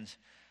at hand.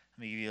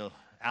 Let me give you an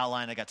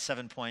outline. I got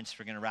 7 points.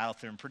 We're going to rattle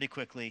through them pretty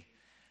quickly.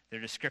 They're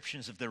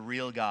descriptions of the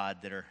real God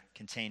that are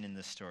contained in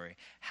this story.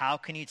 How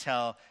can you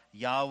tell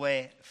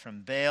Yahweh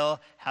from Baal?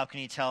 How can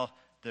you tell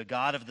the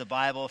God of the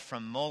Bible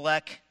from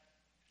Molech?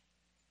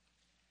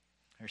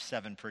 There's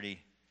 7 pretty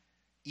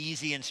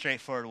easy and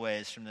straightforward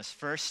ways from this.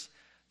 First,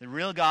 the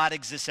real God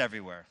exists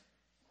everywhere.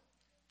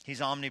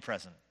 He's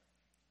omnipresent.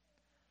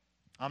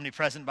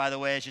 Omnipresent, by the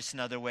way, is just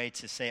another way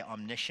to say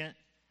omniscient.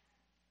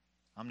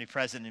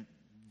 Omnipresent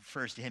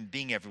refers to him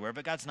being everywhere,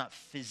 but God's not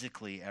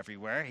physically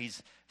everywhere.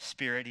 He's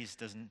spirit. He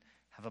doesn't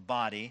have a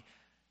body.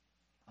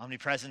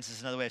 Omnipresence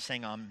is another way of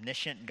saying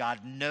omniscient.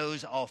 God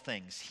knows all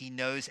things. He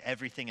knows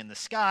everything in the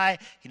sky.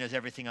 He knows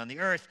everything on the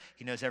earth.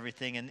 He knows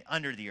everything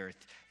under the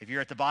earth. If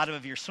you're at the bottom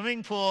of your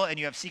swimming pool and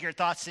you have secret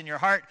thoughts in your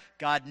heart,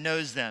 God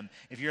knows them.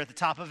 If you're at the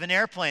top of an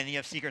airplane and you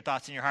have secret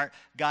thoughts in your heart,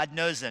 God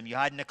knows them. You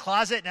hide in a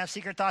closet and have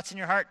secret thoughts in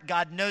your heart,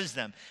 God knows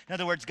them. In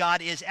other words,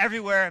 God is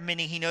everywhere,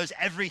 meaning he knows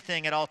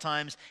everything at all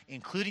times,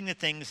 including the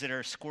things that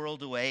are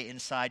squirreled away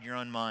inside your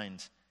own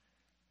mind.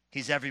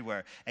 He's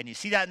everywhere. And you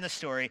see that in the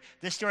story.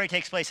 This story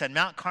takes place on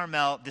Mount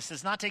Carmel. This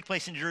does not take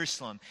place in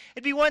Jerusalem.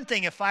 It'd be one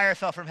thing if fire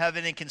fell from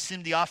heaven and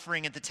consumed the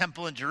offering at the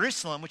temple in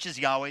Jerusalem, which is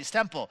Yahweh's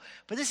temple.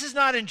 But this is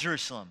not in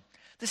Jerusalem.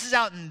 This is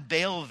out in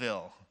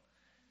Baalville.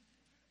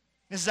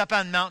 This is up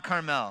on Mount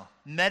Carmel,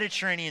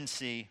 Mediterranean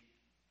Sea,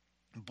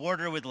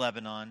 border with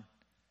Lebanon.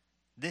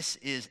 This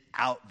is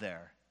out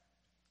there.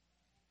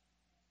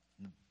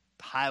 The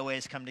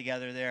highways come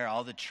together there.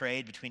 All the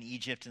trade between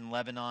Egypt and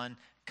Lebanon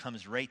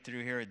comes right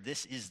through here.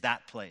 This is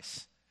that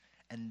place.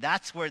 And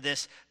that's where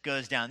this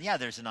goes down. Yeah,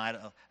 there's an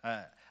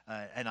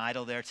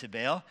idol there to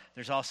Baal.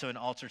 There's also an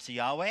altar to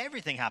Yahweh.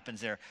 Everything happens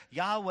there.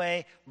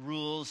 Yahweh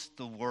rules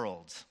the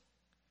world.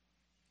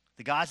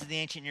 The gods of the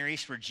ancient Near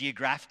East were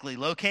geographically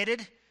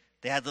located.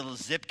 They had little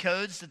zip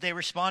codes that they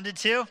responded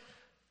to,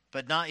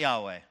 but not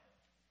Yahweh.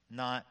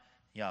 Not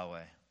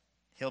Yahweh.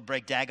 He'll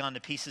break Dagon to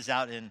pieces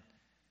out in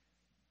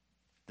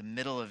the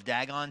middle of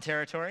Dagon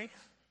territory.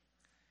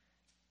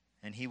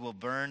 And he will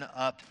burn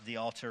up the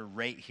altar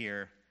right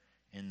here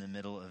in the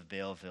middle of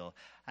Baalville.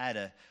 I had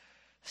a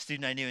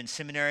student I knew in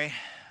seminary,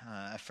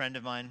 a friend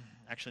of mine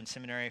actually in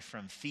seminary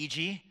from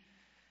Fiji.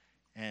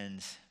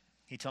 And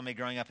he told me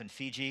growing up in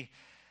Fiji,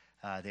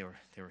 they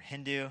were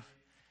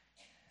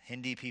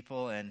Hindi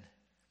people. And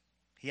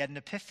he had an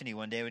epiphany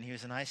one day when he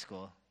was in high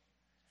school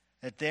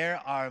that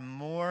there are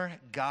more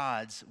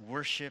gods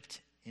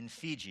worshipped in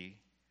Fiji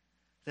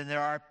than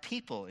there are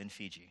people in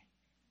Fiji.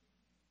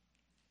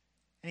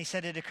 And he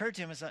said it occurred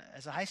to him as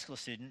a high school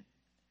student,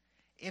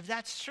 if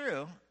that's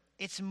true,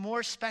 it's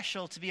more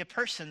special to be a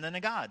person than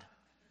a god.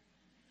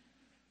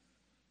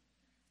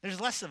 There's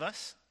less of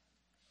us.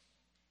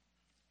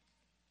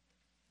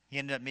 He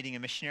ended up meeting a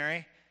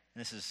missionary,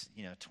 and this is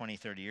 20,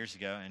 30 years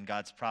ago, and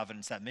God's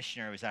providence, that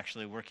missionary was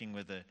actually working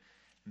with the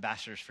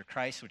Ambassadors for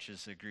Christ, which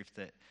is a group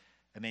that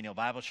Emmanuel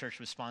Bible Church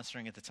was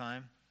sponsoring at the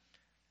time.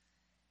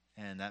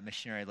 And that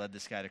missionary led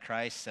this guy to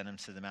Christ, sent him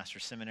to the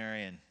Master's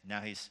Seminary, and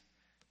now he's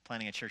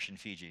planting a church in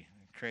Fiji.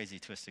 Crazy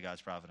twist of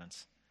God's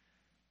providence.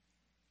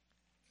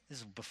 This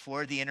is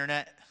before the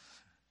internet.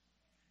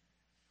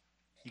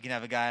 You can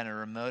have a guy on a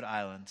remote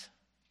island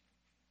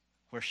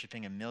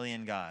worshiping 1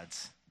 million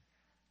gods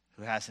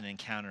who has an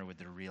encounter with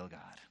the real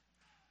God.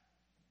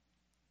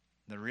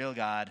 The real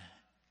God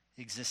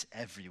exists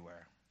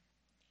everywhere.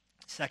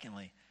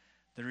 Secondly,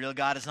 the real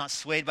God is not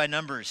swayed by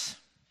numbers.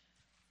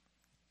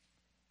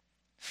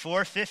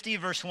 450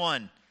 verse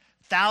 1.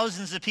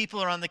 Thousands of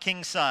people are on the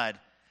king's side.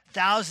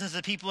 Thousands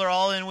of people are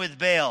all in with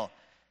Baal.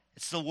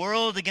 It's the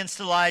world against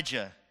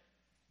Elijah.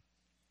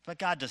 But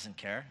God doesn't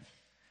care.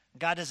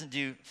 God doesn't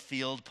do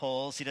field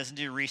polls. He doesn't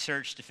do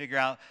research to figure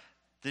out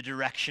the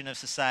direction of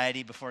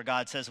society before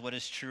God says what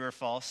is true or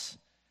false.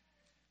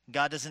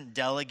 God doesn't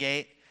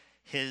delegate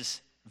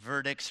his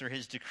verdicts or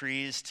his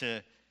decrees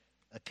to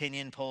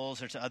opinion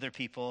polls or to other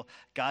people.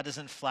 God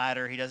doesn't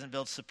flatter. He doesn't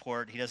build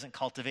support. He doesn't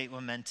cultivate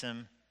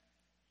momentum.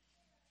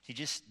 He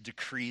just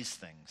decrees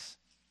things.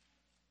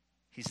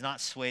 He's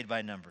not swayed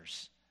by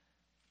numbers.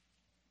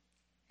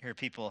 I hear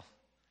people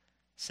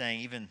saying,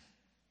 even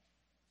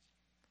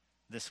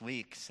this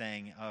week,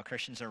 saying, oh,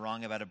 Christians are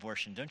wrong about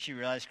abortion. Don't you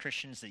realize,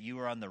 Christians, that you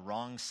are on the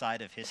wrong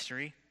side of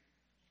history?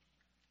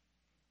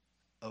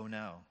 Oh,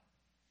 no.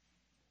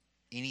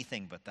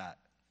 Anything but that.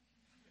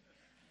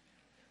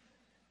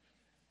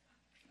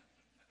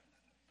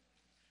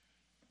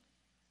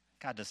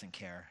 God doesn't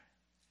care.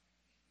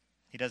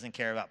 He doesn't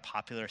care about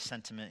popular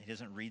sentiment. He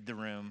doesn't read the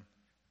room.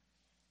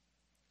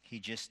 He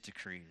just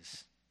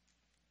decrees.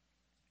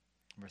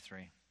 Number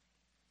 3,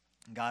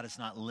 God is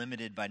not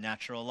limited by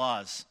natural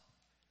laws.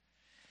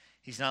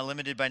 He's not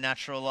limited by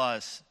natural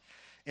laws.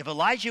 If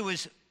Elijah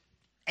was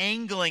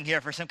angling here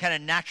for some kind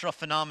of natural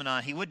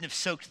phenomenon, he wouldn't have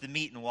soaked the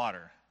meat in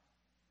water.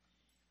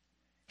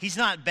 He's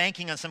not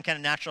banking on some kind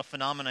of natural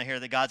phenomena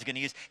here that God's going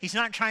to use. He's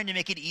not trying to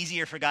make it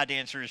easier for God to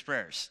answer his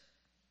prayers.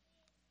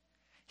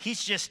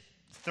 He's just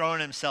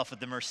throwing himself at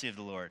the mercy of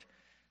the Lord.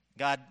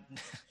 God,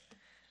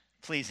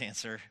 please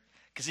answer.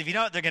 Because if you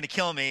don't, they're going to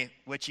kill me,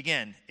 which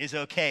again is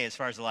okay as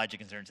far as Elijah is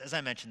concerned. As I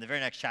mentioned, the very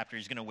next chapter,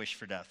 he's going to wish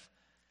for death.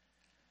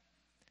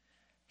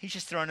 He's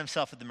just throwing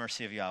himself at the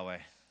mercy of Yahweh.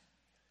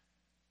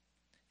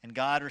 And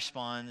God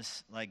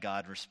responds like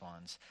God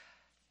responds.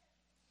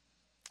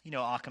 You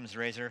know Occam's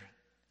razor?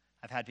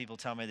 I've had people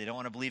tell me they don't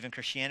want to believe in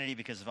Christianity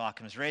because of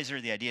Occam's razor.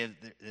 The idea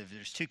that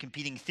there's two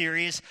competing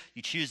theories.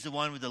 You choose the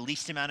one with the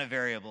least amount of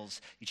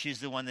variables. You choose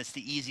the one that's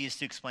the easiest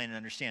to explain and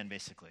understand,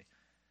 basically.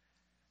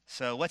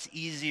 So what's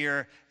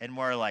easier and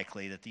more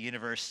likely? That the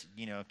universe,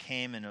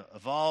 came and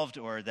evolved,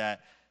 or that,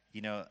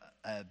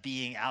 a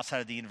being outside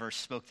of the universe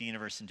spoke the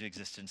universe into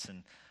existence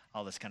and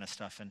all this kind of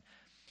stuff. And,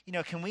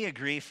 can we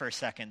agree for a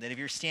second that if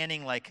you're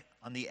standing like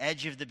on the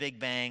edge of the Big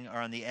Bang or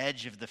on the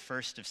edge of the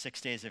first of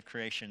 6 days of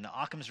creation, the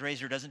Occam's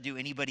razor doesn't do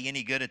anybody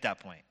any good at that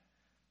point.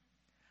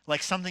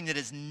 Like something that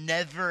has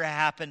never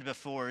happened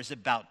before is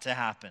about to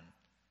happen.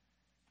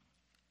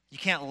 You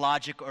can't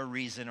logic or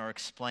reason or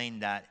explain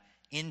that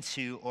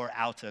into or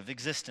out of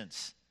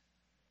existence.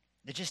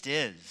 It just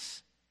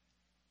is.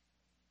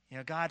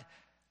 God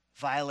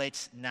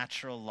violates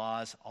natural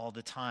laws all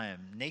the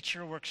time.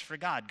 Nature works for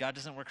God. God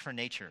doesn't work for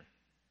nature.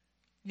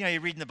 You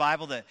read in the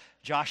Bible that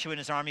Joshua and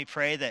his army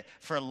pray that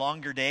for a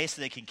longer day so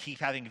they can keep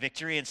having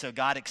victory, and so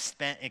God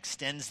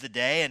extends the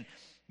day. And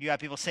you have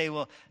people say,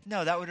 well,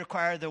 no, that would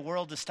require the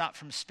world to stop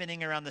from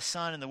spinning around the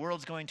sun, and the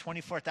world's going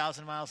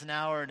 24,000 miles an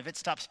hour, and if it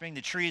stopped spinning,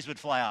 the trees would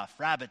fly off.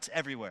 Rabbits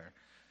everywhere.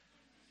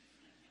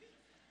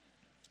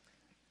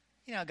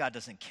 God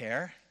doesn't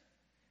care.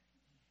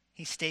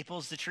 He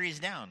staples the trees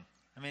down.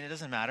 It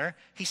doesn't matter.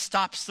 He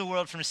stops the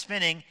world from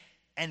spinning,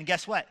 and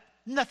guess what?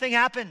 Nothing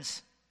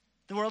happens.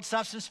 The world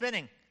stops from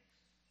spinning.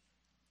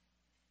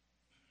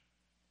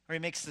 Or he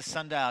makes the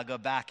sundial go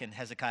back in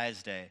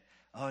Hezekiah's day.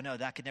 Oh, no,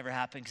 that could never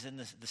happen because then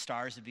the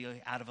stars would be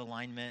out of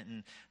alignment.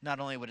 And not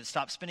only would it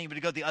stop spinning, but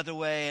it would go the other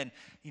way. And,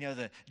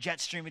 the jet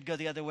stream would go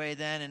the other way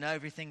then. And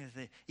everything,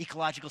 the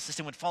ecological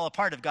system would fall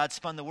apart if God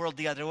spun the world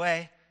the other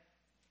way.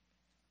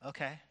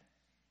 Okay.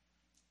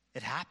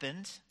 It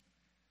happened.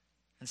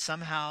 And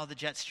somehow the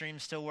jet stream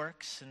still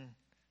works. And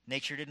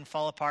nature didn't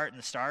fall apart. And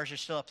the stars are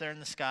still up there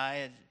in the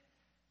sky.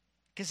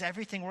 Because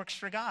everything works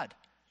for God.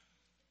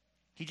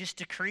 He just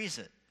decrees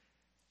it.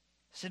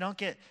 So don't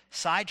get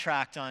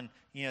sidetracked on,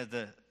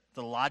 the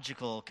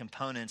logical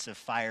components of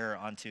fire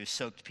onto a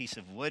soaked piece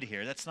of wood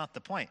here. That's not the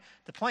point.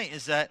 The point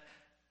is that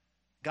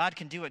God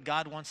can do what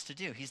God wants to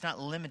do. He's not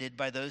limited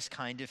by those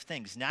kind of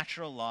things.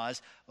 Natural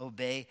laws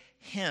obey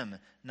him,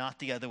 not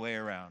the other way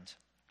around.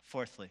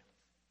 Fourthly,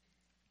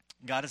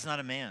 God is not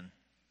a man.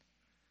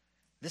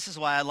 This is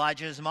why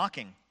Elijah is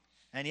mocking.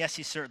 And yes,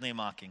 he's certainly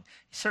mocking.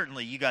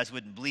 Certainly, you guys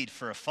wouldn't bleed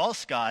for a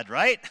false god,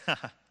 right?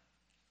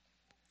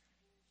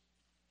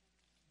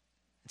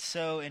 It's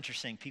so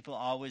interesting. People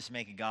always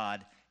make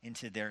God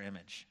into their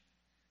image.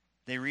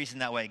 They reason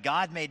that way.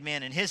 God made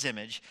man in his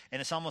image,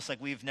 and it's almost like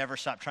we've never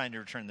stopped trying to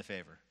return the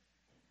favor.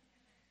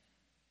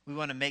 We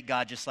want to make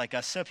God just like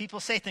us. So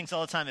people say things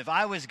all the time. If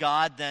I was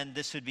God, then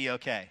this would be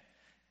okay.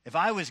 If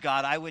I was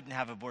God, I wouldn't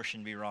have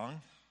abortion be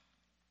wrong.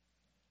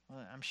 Well,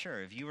 I'm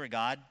sure if you were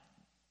God,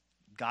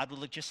 God would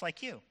look just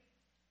like you,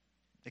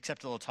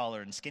 except a little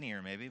taller and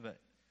skinnier maybe, but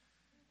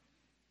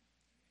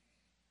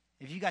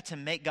if you got to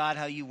make God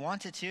how you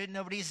wanted to,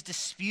 nobody's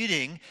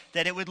disputing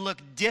that it would look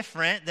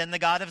different than the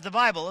God of the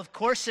Bible. Of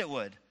course it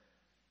would.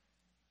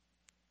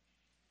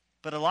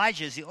 But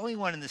Elijah is the only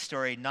one in the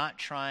story not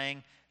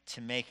trying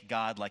to make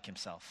God like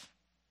himself.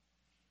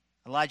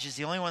 Elijah is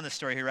the only one in the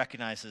story who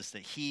recognizes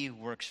that he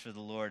works for the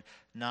Lord,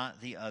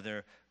 not the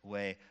other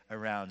way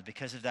around.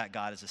 Because of that,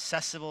 God is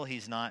accessible.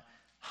 He's not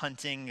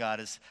hunting. God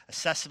is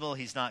accessible.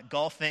 He's not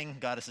golfing.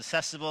 God is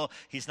accessible.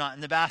 He's not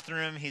in the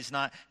bathroom. He's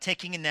not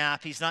taking a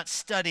nap. He's not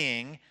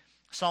studying.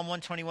 Psalm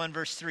 121,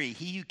 verse 3,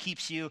 he who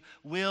keeps you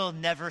will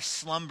never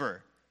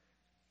slumber.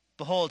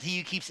 Behold, he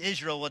who keeps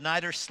Israel will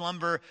neither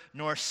slumber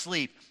nor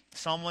sleep.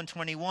 Psalm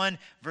 121,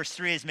 verse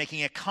 3 is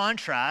making a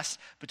contrast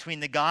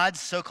between the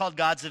gods, so-called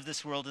gods of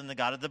this world, and the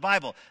God of the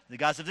Bible. The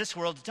gods of this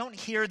world don't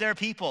hear their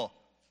people.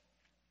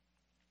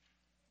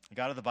 The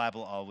God of the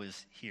Bible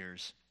always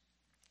hears,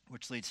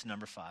 which leads to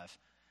number 5.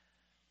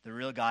 The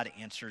real God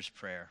answers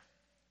prayer.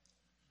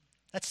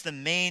 That's the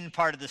main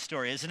part of the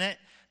story, isn't it?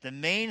 The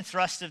main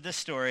thrust of this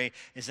story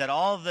is that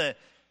all the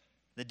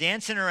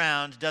dancing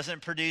around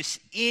doesn't produce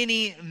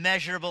any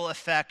measurable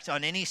effect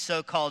on any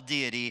so-called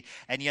deity,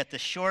 and yet the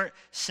short,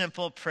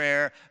 simple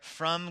prayer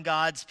from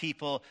God's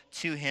people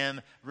to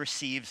him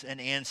receives an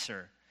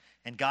answer.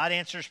 And God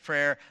answers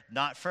prayer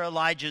not for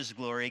Elijah's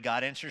glory.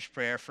 God answers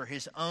prayer for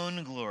his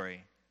own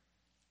glory.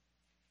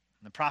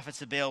 And the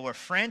prophets of Baal were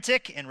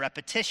frantic and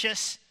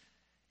repetitious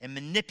and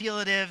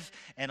manipulative,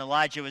 and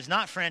Elijah was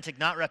not frantic,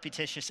 not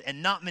repetitious,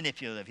 and not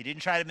manipulative. He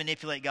didn't try to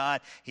manipulate God.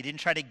 He didn't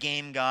try to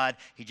game God.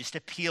 He just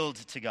appealed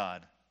to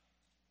God.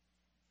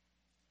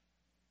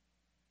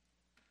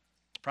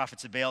 The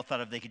prophets of Baal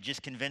thought if they could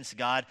just convince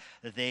God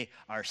that they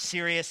are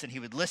serious and he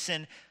would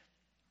listen.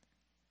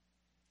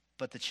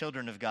 But the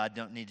children of God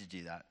don't need to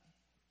do that.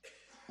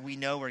 We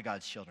know we're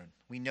God's children.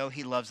 We know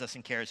he loves us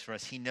and cares for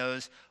us. He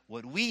knows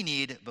what we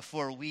need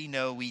before we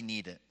know we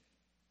need it.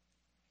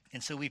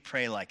 And so we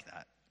pray like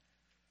that.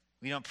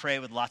 We don't pray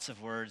with lots of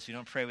words. We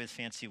don't pray with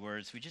fancy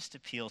words. We just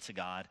appeal to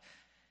God,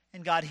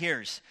 and God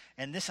hears.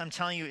 And this, I'm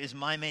telling you, is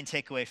my main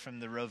takeaway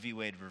from the Roe v.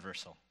 Wade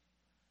reversal.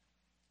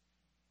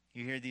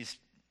 You hear these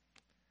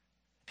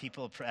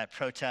people at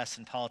protests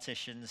and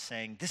politicians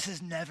saying, this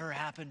has never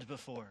happened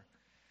before.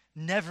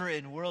 Never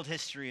in world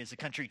history has a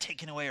country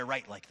taken away a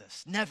right like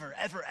this. Never,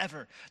 ever,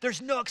 ever.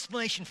 There's no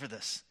explanation for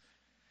this.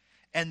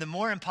 And the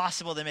more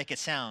impossible they make it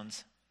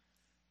sound,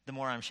 the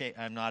more I'm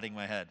nodding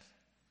my head.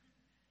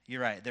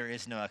 You're right, there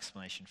is no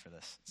explanation for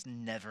this. It's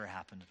never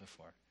happened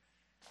before.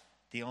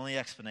 The only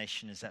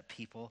explanation is that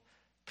people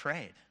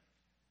prayed.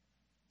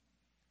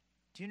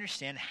 Do you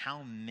understand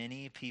how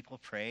many people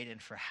prayed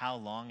and for how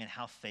long and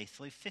how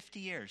faithfully?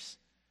 50 years.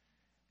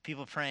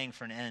 People praying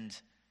for an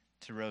end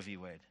to Roe v.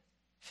 Wade.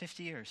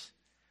 50 years.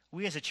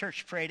 We as a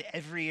church prayed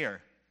every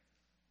year.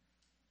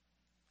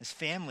 As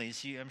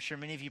families, I'm sure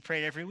many of you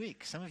prayed every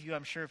week. Some of you,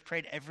 I'm sure, have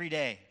prayed every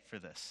day for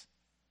this.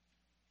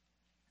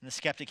 And the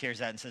skeptic hears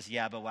that and says,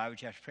 yeah, but why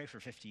would you have to pray for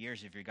 50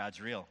 years if your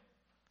God's real?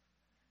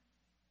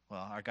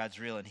 Well, our God's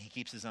real, and he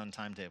keeps his own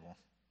timetable.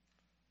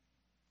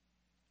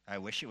 I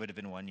wish it would have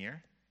been 1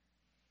 year,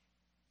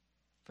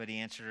 but he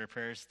answered our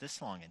prayers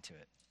this long into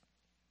it.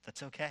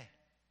 That's okay.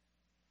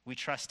 We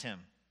trust him.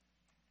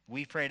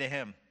 We pray to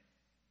him.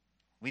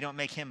 We don't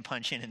make him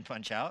punch in and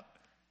punch out.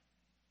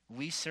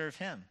 We serve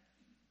him.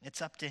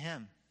 It's up to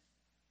him.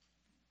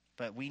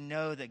 But we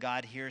know that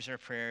God hears our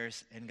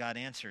prayers and God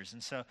answers.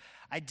 And so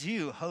I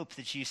do hope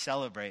that you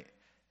celebrate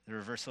the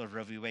reversal of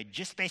Roe v. Wade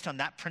just based on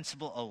that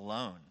principle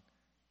alone.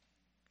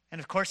 And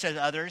of course, there's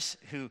others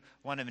who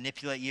want to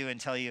manipulate you and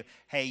tell you,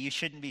 hey, you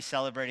shouldn't be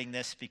celebrating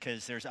this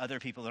because there's other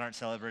people that aren't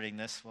celebrating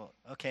this. Well,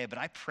 okay, but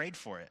I prayed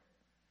for it.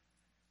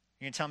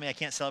 You're going to tell me I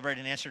can't celebrate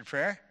an answered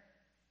prayer?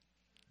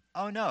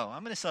 Oh, no,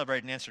 I'm going to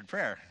celebrate an answered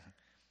prayer.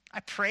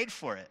 I prayed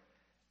for it,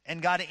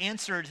 and God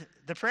answered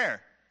the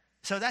prayer.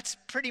 So that's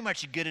pretty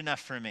much good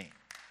enough for me.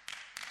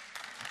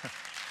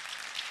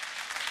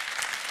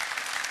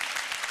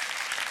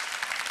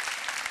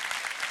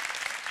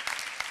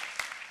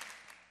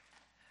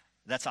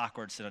 That's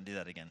awkward, so don't do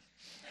that again.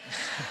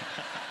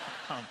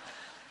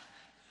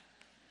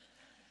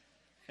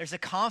 There's a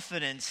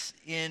confidence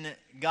in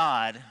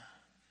God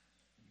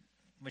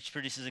which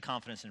produces a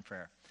confidence in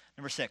prayer.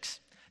 Number 6,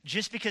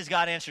 just because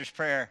God answers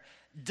prayer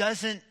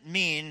doesn't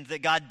mean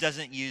that God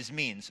doesn't use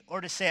means. Or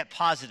to say it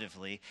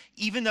positively,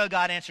 even though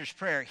God answers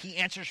prayer, he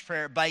answers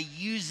prayer by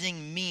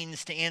using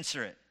means to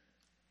answer it.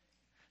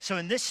 So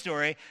in this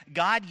story,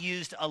 God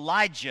used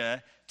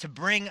Elijah to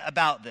bring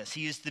about this.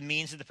 He used the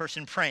means of the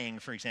person praying,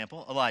 for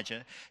example,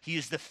 Elijah. He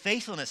used the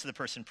faithfulness of the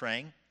person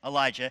praying,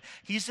 Elijah.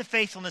 He used the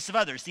faithfulness of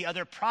others, the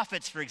other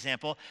prophets, for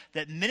example,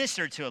 that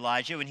ministered to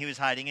Elijah when he was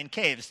hiding in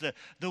caves.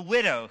 The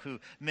widow who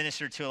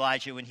ministered to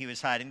Elijah when he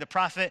was hiding. The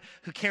prophet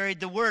who carried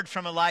the word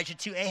from Elijah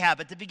to Ahab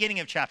at the beginning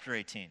of chapter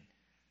 18.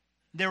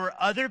 There were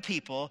other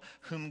people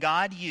whom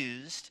God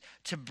used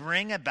to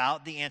bring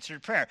about the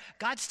answered prayer.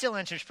 God still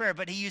answers prayer,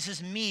 but he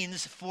uses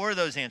means for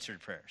those answered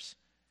prayers.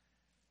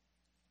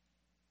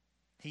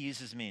 He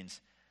uses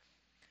means.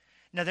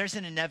 Now, there's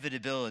an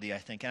inevitability, I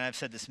think, and I've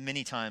said this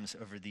many times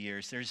over the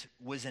years. There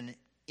was an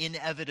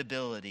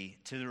inevitability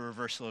to the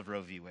reversal of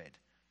Roe v. Wade.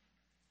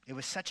 It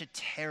was such a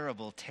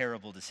terrible,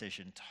 terrible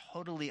decision,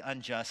 totally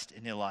unjust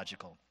and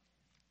illogical.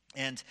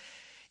 And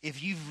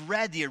if you've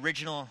read the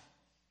original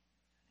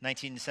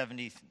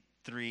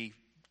 1973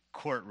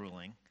 court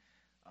ruling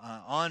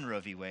on Roe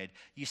v. Wade,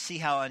 you see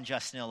how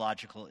unjust and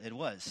illogical it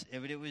was.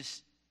 It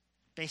was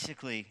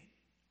basically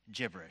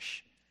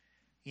gibberish.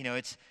 You know,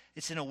 it's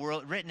in a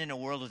world written in a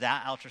world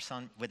without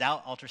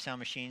ultrasound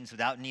machines,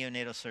 without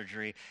neonatal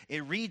surgery.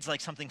 It reads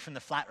like something from the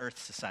Flat Earth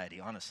Society,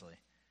 honestly.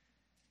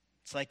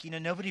 It's like,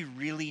 nobody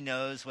really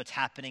knows what's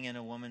happening in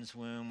a woman's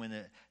womb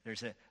when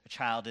there's a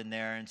child in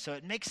there. And so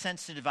it makes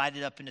sense to divide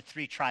it up into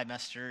 3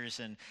 trimesters.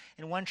 And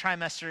in one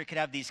trimester, it could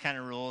have these kind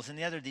of rules, and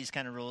the other these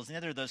kind of rules, and the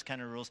other those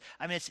kind of rules.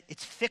 I mean,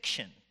 it's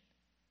fiction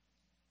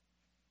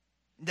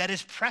that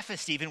is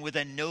prefaced even with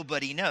a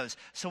nobody knows.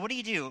 So what do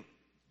you do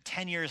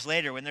 10 years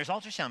later when there's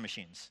ultrasound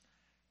machines?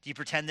 Do you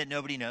pretend that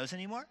nobody knows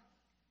anymore?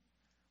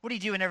 What do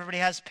you do when everybody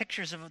has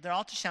pictures of their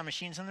ultrasound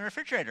machines on the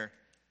refrigerator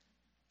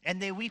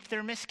and they weep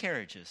their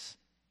miscarriages?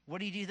 What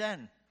do you do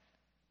then?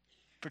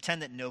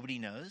 Pretend that nobody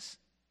knows?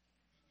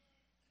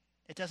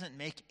 It doesn't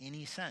make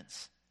any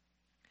sense.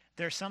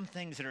 There are some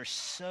things that are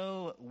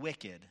so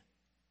wicked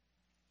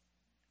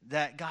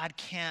that God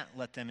can't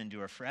let them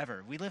endure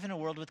forever. We live in a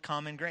world with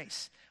common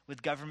grace,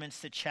 with governments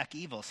that check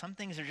evil. Some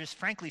things are just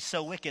frankly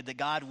so wicked that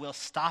God will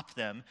stop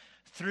them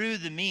through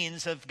the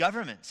means of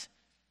government.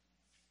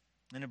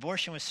 And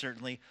abortion was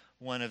certainly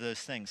one of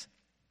those things.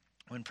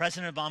 When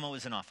President Obama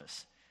was in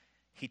office,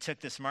 he took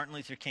this Martin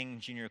Luther King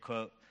Jr.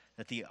 quote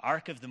that the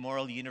arc of the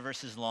moral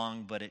universe is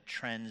long, but it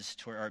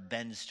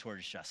bends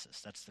towards justice.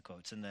 That's the quote.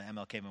 It's in the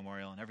MLK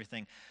Memorial and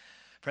everything.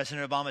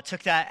 President Obama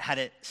took that, had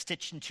it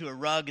stitched into a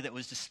rug that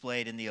was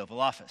displayed in the Oval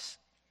Office.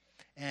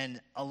 And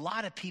a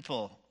lot of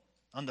people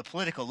on the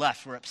political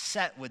left were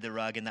upset with the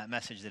rug and that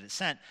message that it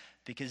sent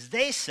because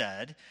they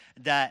said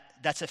that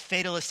that's a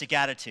fatalistic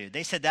attitude.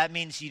 They said that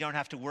means you don't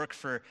have to work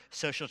for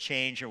social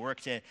change or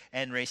work to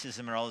end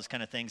racism or all those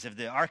kind of things. If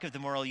the arc of the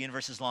moral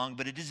universe is long,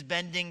 but it is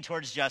bending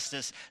towards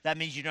justice, that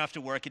means you don't have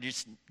to work, it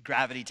just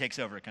gravity takes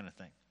over kind of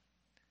thing.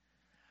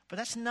 But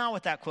that's not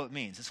what that quote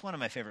means. It's one of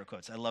my favorite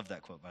quotes. I love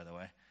that quote, by the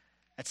way.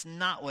 That's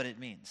not what it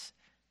means.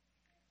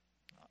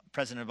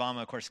 President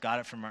Obama, of course, got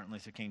it from Martin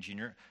Luther King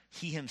Jr.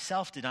 He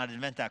himself did not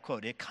invent that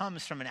quote. It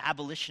comes from an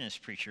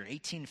abolitionist preacher,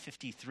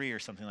 1853 or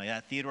something like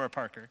that, Theodore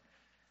Parker,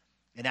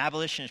 an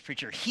abolitionist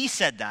preacher. He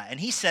said that, and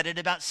he said it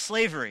about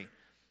slavery.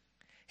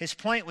 His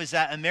point was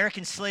that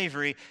American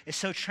slavery is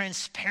so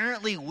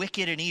transparently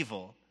wicked and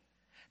evil,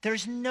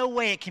 there's no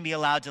way it can be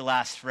allowed to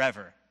last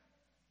forever.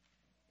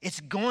 It's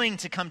going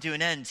to come to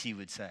an end, he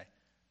would say.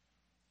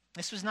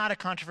 This was not a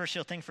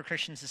controversial thing for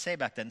Christians to say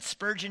back then.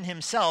 Spurgeon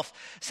himself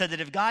said that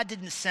if God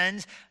didn't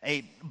send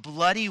a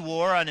bloody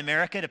war on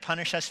America to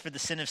punish us for the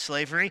sin of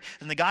slavery,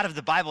 then the God of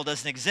the Bible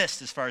doesn't exist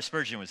as far as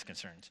Spurgeon was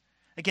concerned.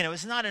 Again, it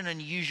was not an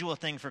unusual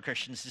thing for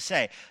Christians to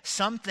say.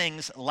 Some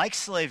things, like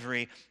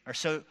slavery, are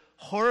so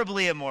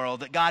horribly immoral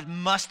that God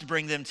must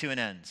bring them to an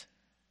end.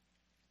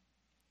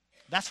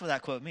 That's what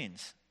that quote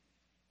means.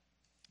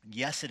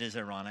 Yes, it is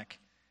ironic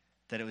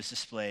that it was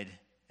displayed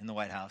in the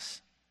White House.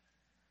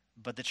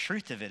 But the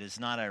truth of it is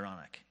not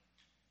ironic.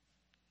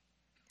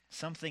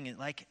 Something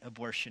like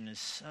abortion is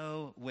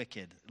so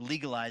wicked.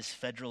 Legalized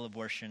federal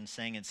abortion,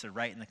 saying it's a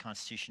right in the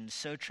Constitution, is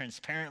so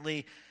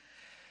transparently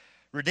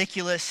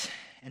ridiculous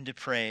and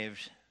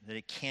depraved that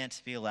it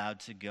can't be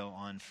allowed to go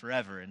on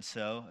forever. And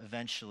so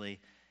eventually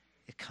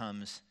it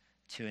comes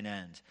to an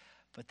end.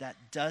 But that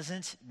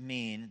doesn't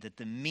mean that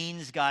the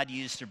means God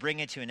used to bring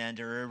it to an end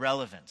are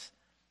irrelevant.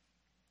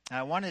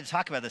 I wanted to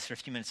talk about this for a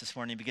few minutes this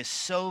morning because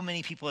so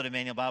many people at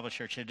Emmanuel Bible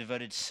Church have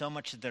devoted so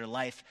much of their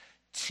life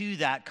to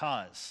that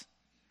cause.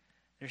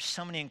 There's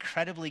so many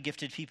incredibly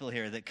gifted people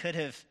here that could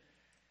have,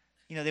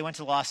 they went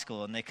to law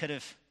school and they could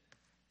have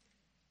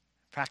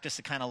practiced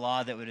the kind of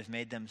law that would have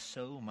made them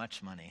so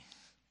much money.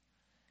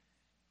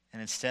 And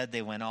instead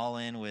they went all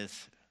in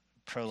with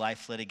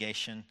pro-life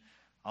litigation,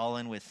 all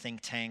in with think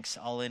tanks,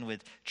 all in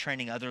with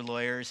training other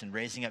lawyers and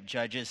raising up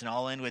judges, and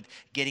all in with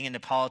getting into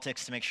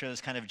politics to make sure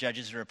those kind of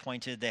judges are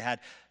appointed. They had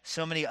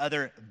so many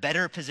other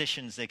better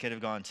positions they could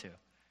have gone to.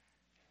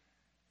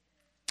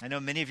 I know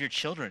many of your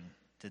children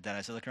did that.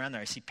 As I look around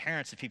there, I see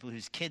parents of people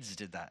whose kids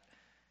did that.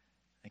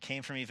 They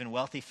came from even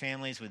wealthy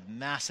families with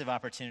massive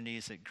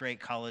opportunities at great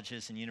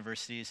colleges and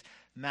universities,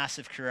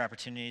 massive career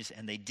opportunities,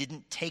 and they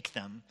didn't take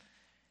them.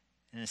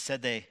 And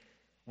instead they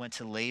went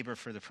to labor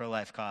for the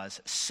pro-life cause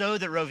so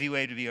that Roe v.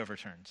 Wade would be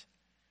overturned.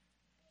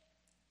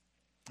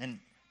 And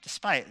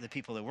despite the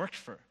people that worked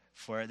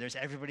for it, there's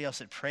everybody else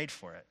that prayed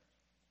for it.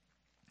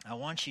 I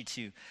want you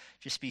to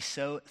just be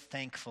so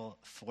thankful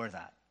for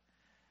that.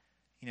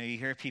 You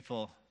hear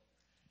people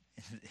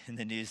in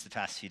the news the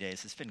past few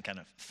days. It's been kind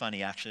of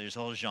funny, actually. There's a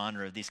whole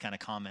genre of these kind of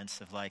comments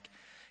of like,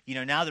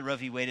 now that Roe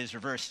v. Wade is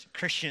reversed,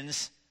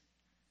 Christians,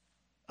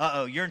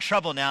 you're in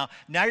trouble now.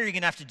 Now you're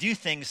going to have to do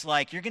things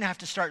like you're going to have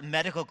to start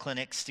medical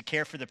clinics to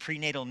care for the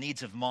prenatal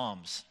needs of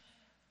moms.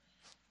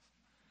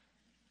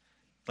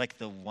 Like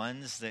the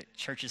ones that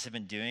churches have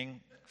been doing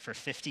for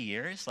 50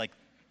 years. Like,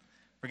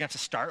 we're going to have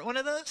to start one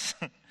of those?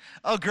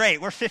 Oh, great.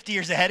 We're 50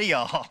 years ahead of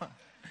y'all.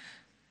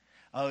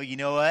 Oh, you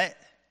know what?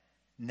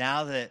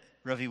 Now that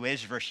Roe v. Wade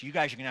is reversed, you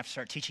guys are going to have to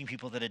start teaching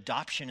people that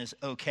adoption is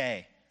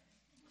okay.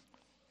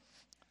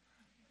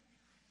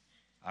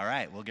 All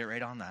right, we'll get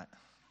right on that.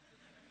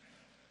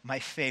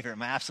 My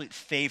absolute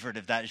favorite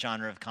of that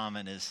genre of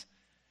comment is,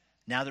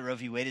 now that Roe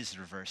v. Wade is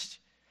reversed,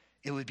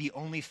 it would be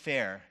only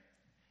fair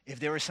if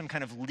there was some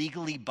kind of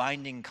legally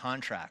binding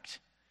contract.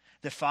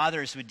 The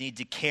fathers would need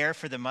to care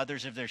for the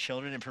mothers of their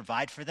children and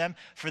provide for them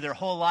for their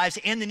whole lives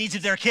and the needs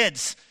of their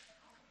kids.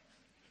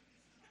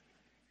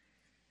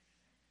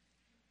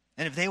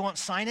 And if they won't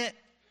sign it,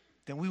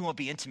 then we won't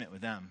be intimate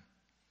with them.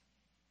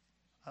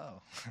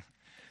 Oh.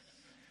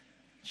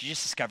 Did you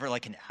just discover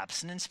like an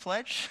abstinence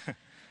pledge?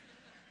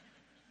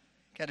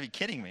 Got to be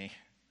kidding me.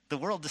 The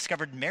world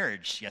discovered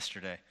marriage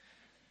yesterday.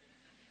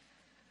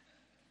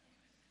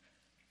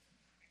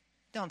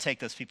 Don't take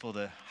those people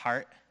to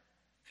heart.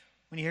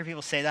 When you hear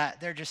people say that,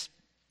 they're just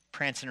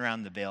prancing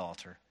around the Baal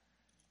altar.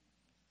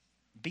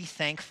 Be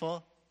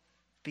thankful.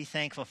 Be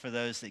thankful for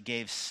those that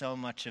gave so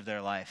much of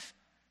their life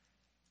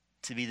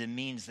to be the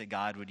means that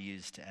God would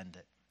use to end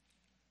it.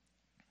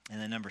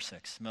 And then number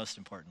 7, most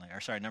importantly.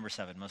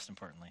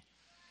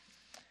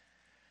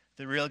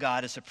 The real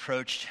God is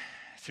approached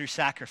through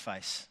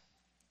sacrifice.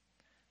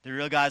 The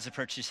real God is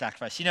approached through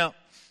sacrifice. You know,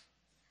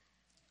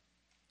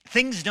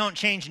 things don't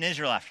change in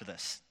Israel after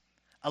this.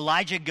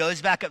 Elijah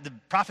goes back up, the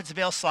prophets of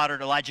Baal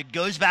slaughtered, Elijah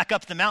goes back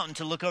up the mountain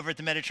to look over at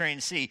the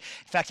Mediterranean Sea.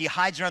 In fact, he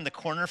hides around the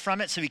corner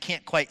from it so he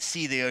can't quite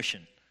see the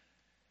ocean.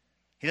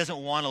 He doesn't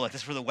want to look.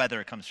 This is where the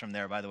weather comes from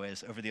there, by the way,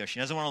 is over the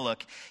ocean. He doesn't want to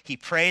look. He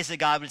prays that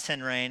God would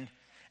send rain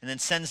and then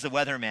sends the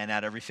weatherman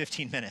out every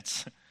 15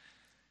 minutes.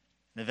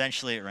 And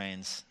eventually it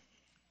rains.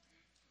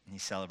 And he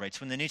celebrates.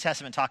 When the New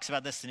Testament talks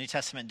about this, the New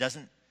Testament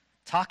doesn't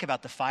talk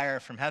about the fire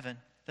from heaven.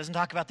 It doesn't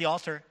talk about the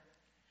altar.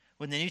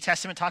 When the New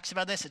Testament talks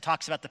about this, it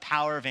talks about the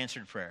power of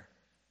answered prayer.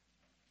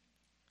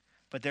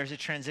 But there's a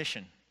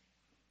transition.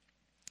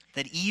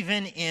 That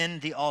even in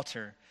the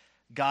altar,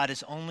 God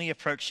is only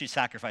approached through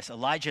sacrifice.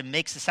 Elijah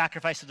makes the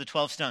sacrifice of the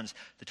 12 stones.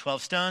 The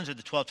 12 stones are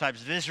the 12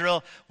 tribes of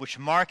Israel, which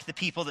mark the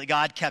people that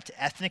God kept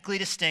ethnically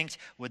distinct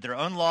with their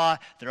own law,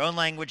 their own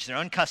language, their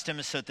own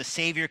customs, so that the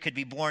Savior could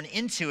be born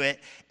into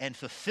it and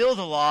fulfill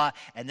the law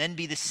and then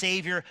be the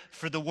Savior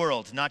for the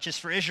world. Not just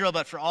for Israel,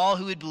 but for all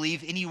who would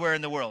believe anywhere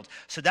in the world.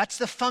 So that's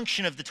the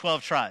function of the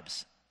 12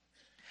 tribes.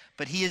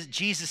 But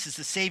Jesus is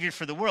the Savior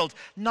for the world,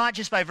 not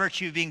just by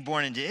virtue of being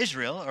born into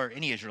Israel, or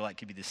any Israelite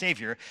could be the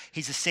Savior.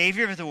 He's the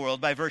Savior of the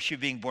world by virtue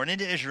of being born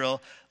into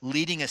Israel,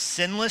 leading a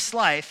sinless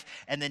life,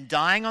 and then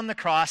dying on the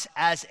cross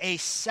as a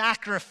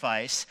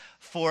sacrifice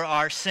for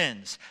our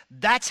sins.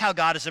 That's how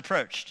God is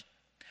approached.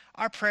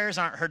 Our prayers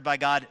aren't heard by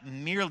God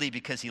merely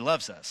because he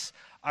loves us.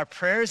 Our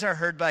prayers are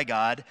heard by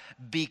God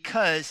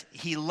because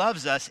he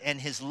loves us, and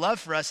his love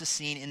for us is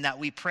seen in that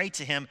we pray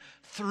to him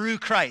through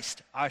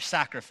Christ, our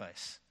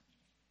sacrifice.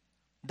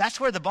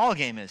 That's where the ball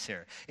game is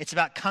here. It's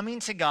about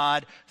coming to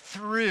God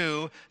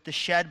through the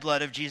shed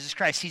blood of Jesus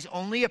Christ. He's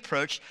only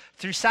approached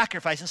through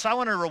sacrifice. And so I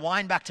want to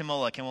rewind back to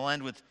Molech, and we'll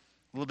end with a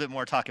little bit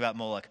more talk about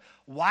Molech.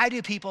 Why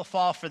do people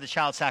fall for the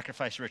child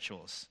sacrifice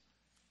rituals?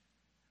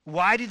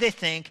 Why do they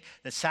think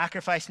that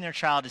sacrificing their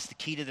child is the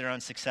key to their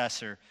own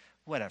success or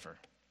whatever?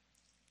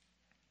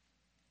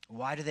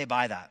 Why do they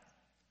buy that?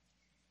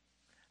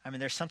 I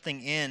mean, there's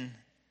something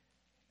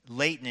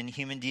latent in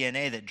human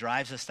DNA that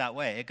drives us that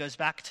way. It goes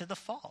back to the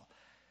fall.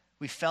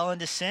 We fell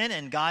into sin,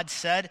 and God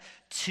said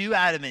to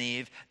Adam and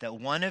Eve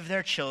that one of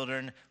their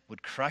children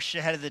would crush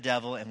the head of the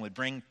devil and would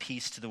bring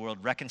peace to the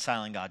world,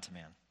 reconciling God to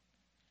man.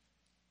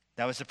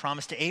 That was the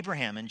promise to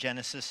Abraham in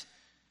Genesis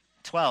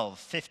 12,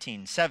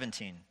 15,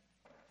 17,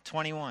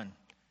 21,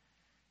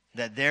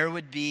 that there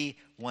would be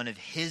one of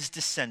his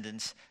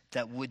descendants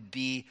that would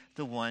be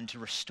the one to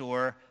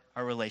restore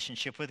our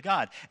relationship with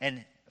God.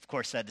 And of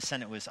course, that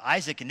descendant was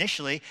Isaac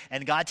initially,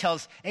 and God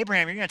tells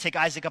Abraham, you're going to take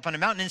Isaac up on a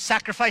mountain and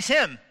sacrifice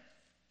him.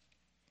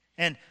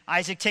 And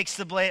Abraham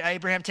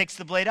takes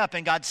the blade up,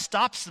 and God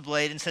stops the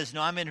blade and says,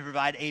 no, I'm going to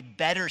provide a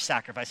better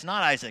sacrifice,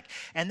 not Isaac.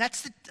 And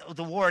that's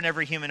the war in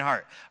every human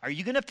heart. Are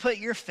you going to put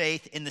your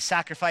faith in the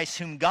sacrifice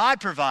whom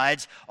God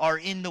provides or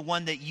in the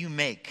one that you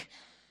make?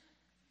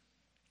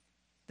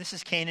 This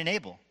is Cain and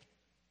Abel.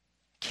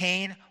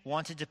 Cain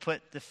wanted to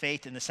put the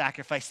faith in the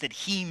sacrifice that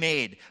he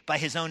made by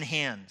his own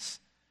hands.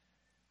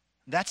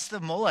 That's the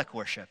Molech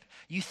worship.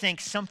 You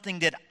think something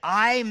that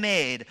I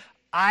made,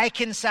 I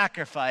can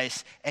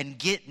sacrifice and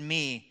get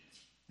me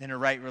in a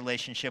right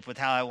relationship with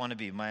how I want to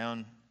be, my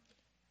own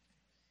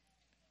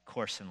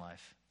course in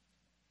life.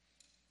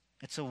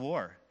 It's a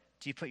war.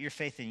 Do you put your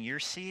faith in your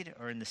seed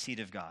or in the seed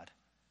of God?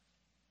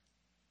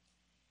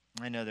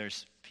 I know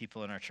there's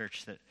people in our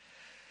church that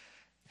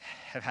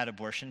have had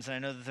abortions, and I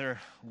know that there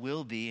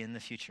will be in the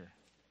future.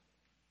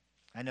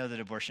 I know that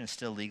abortion is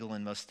still legal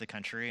in most of the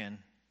country and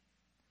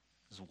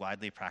is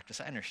widely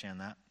practiced. I understand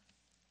that.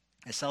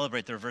 I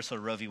celebrate the reversal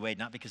of Roe v. Wade,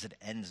 not because it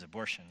ends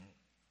abortion.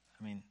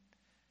 I mean,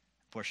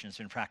 abortion has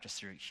been practiced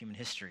through human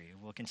history.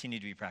 It will continue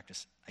to be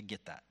practiced. I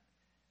get that.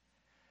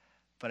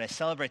 But I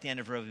celebrate the end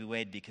of Roe v.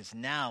 Wade because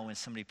now when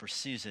somebody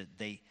pursues it,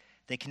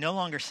 they can no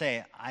longer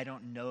say, I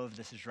don't know if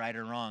this is right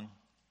or wrong.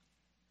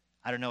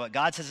 I don't know what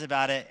God says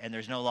about it, and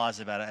there's no laws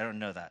about it. I don't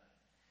know that.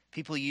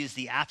 People use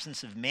the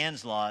absence of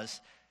man's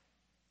laws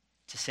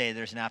to say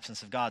there's an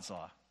absence of God's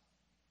law.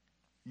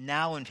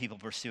 Now when people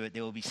pursue it, they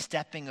will be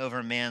stepping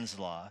over man's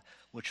law,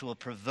 which will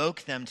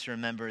provoke them to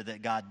remember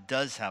that God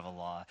does have a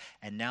law,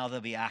 and now they'll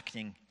be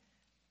acting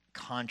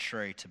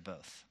contrary to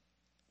both.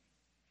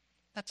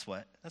 That's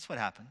what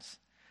happens.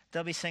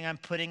 They'll be saying, I'm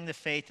putting the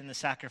faith in the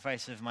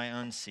sacrifice of my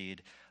own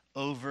seed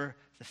over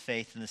the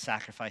faith in the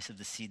sacrifice of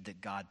the seed that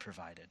God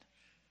provided.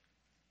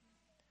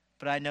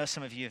 But I know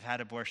some of you have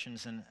had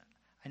abortions, and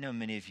I know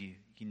many of you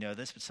know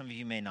this, but some of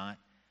you may not.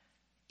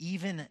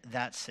 Even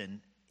that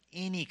sin,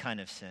 any kind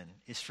of sin,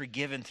 is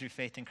forgiven through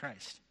faith in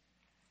Christ.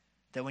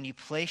 That when you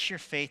place your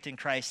faith in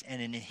Christ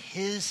and in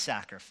his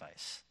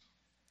sacrifice,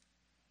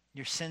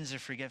 your sins are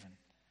forgiven.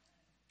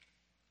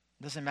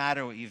 It doesn't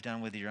matter what you've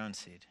done with your own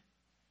seed.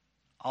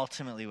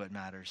 Ultimately, what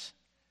matters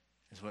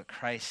is what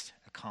Christ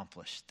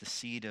accomplished, the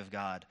seed of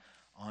God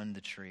on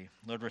the tree.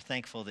 Lord, we're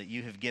thankful that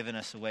you have given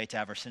us a way to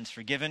have our sins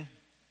forgiven,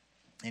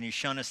 and you've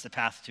shown us the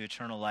path to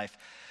eternal life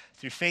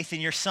through faith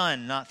in your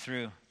Son, not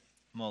through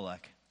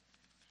Molech.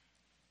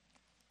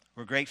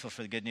 We're grateful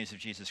for the good news of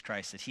Jesus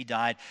Christ, that he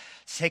died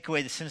to take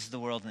away the sins of the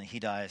world, and that he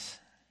dies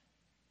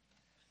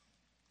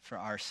for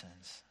our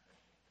sins.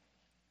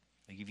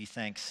 We give you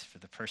thanks for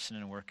the person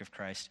and work of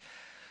Christ.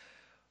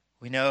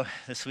 We know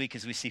this week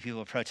as we see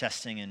people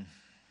protesting and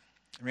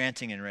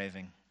ranting and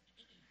raving,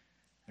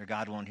 their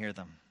God won't hear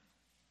them.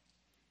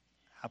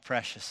 How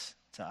precious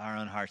to our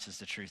own hearts is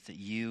the truth that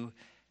you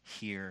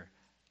hear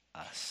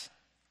us.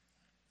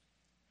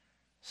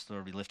 So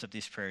Lord, we lift up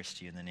these prayers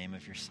to you in the name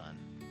of your Son.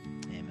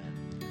 Amen.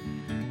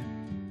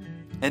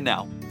 And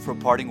now, for a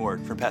parting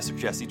word from Pastor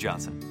Jesse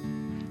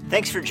Johnson.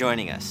 Thanks for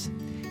joining us.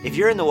 If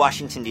you're in the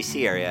Washington,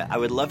 D.C. area, I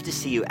would love to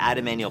see you at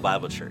Emmanuel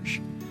Bible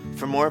Church.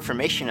 For more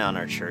information on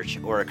our church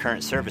or our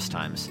current service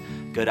times,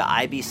 go to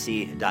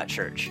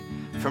ibc.church.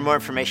 For more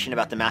information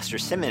about the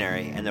Master's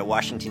Seminary and their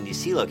Washington,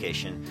 D.C.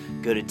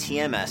 location, go to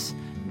tms.edu.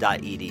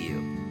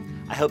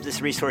 I hope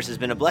this resource has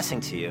been a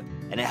blessing to you,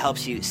 and it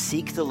helps you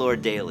seek the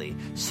Lord daily,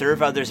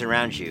 serve others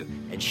around you,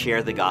 and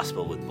share the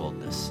gospel with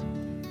boldness.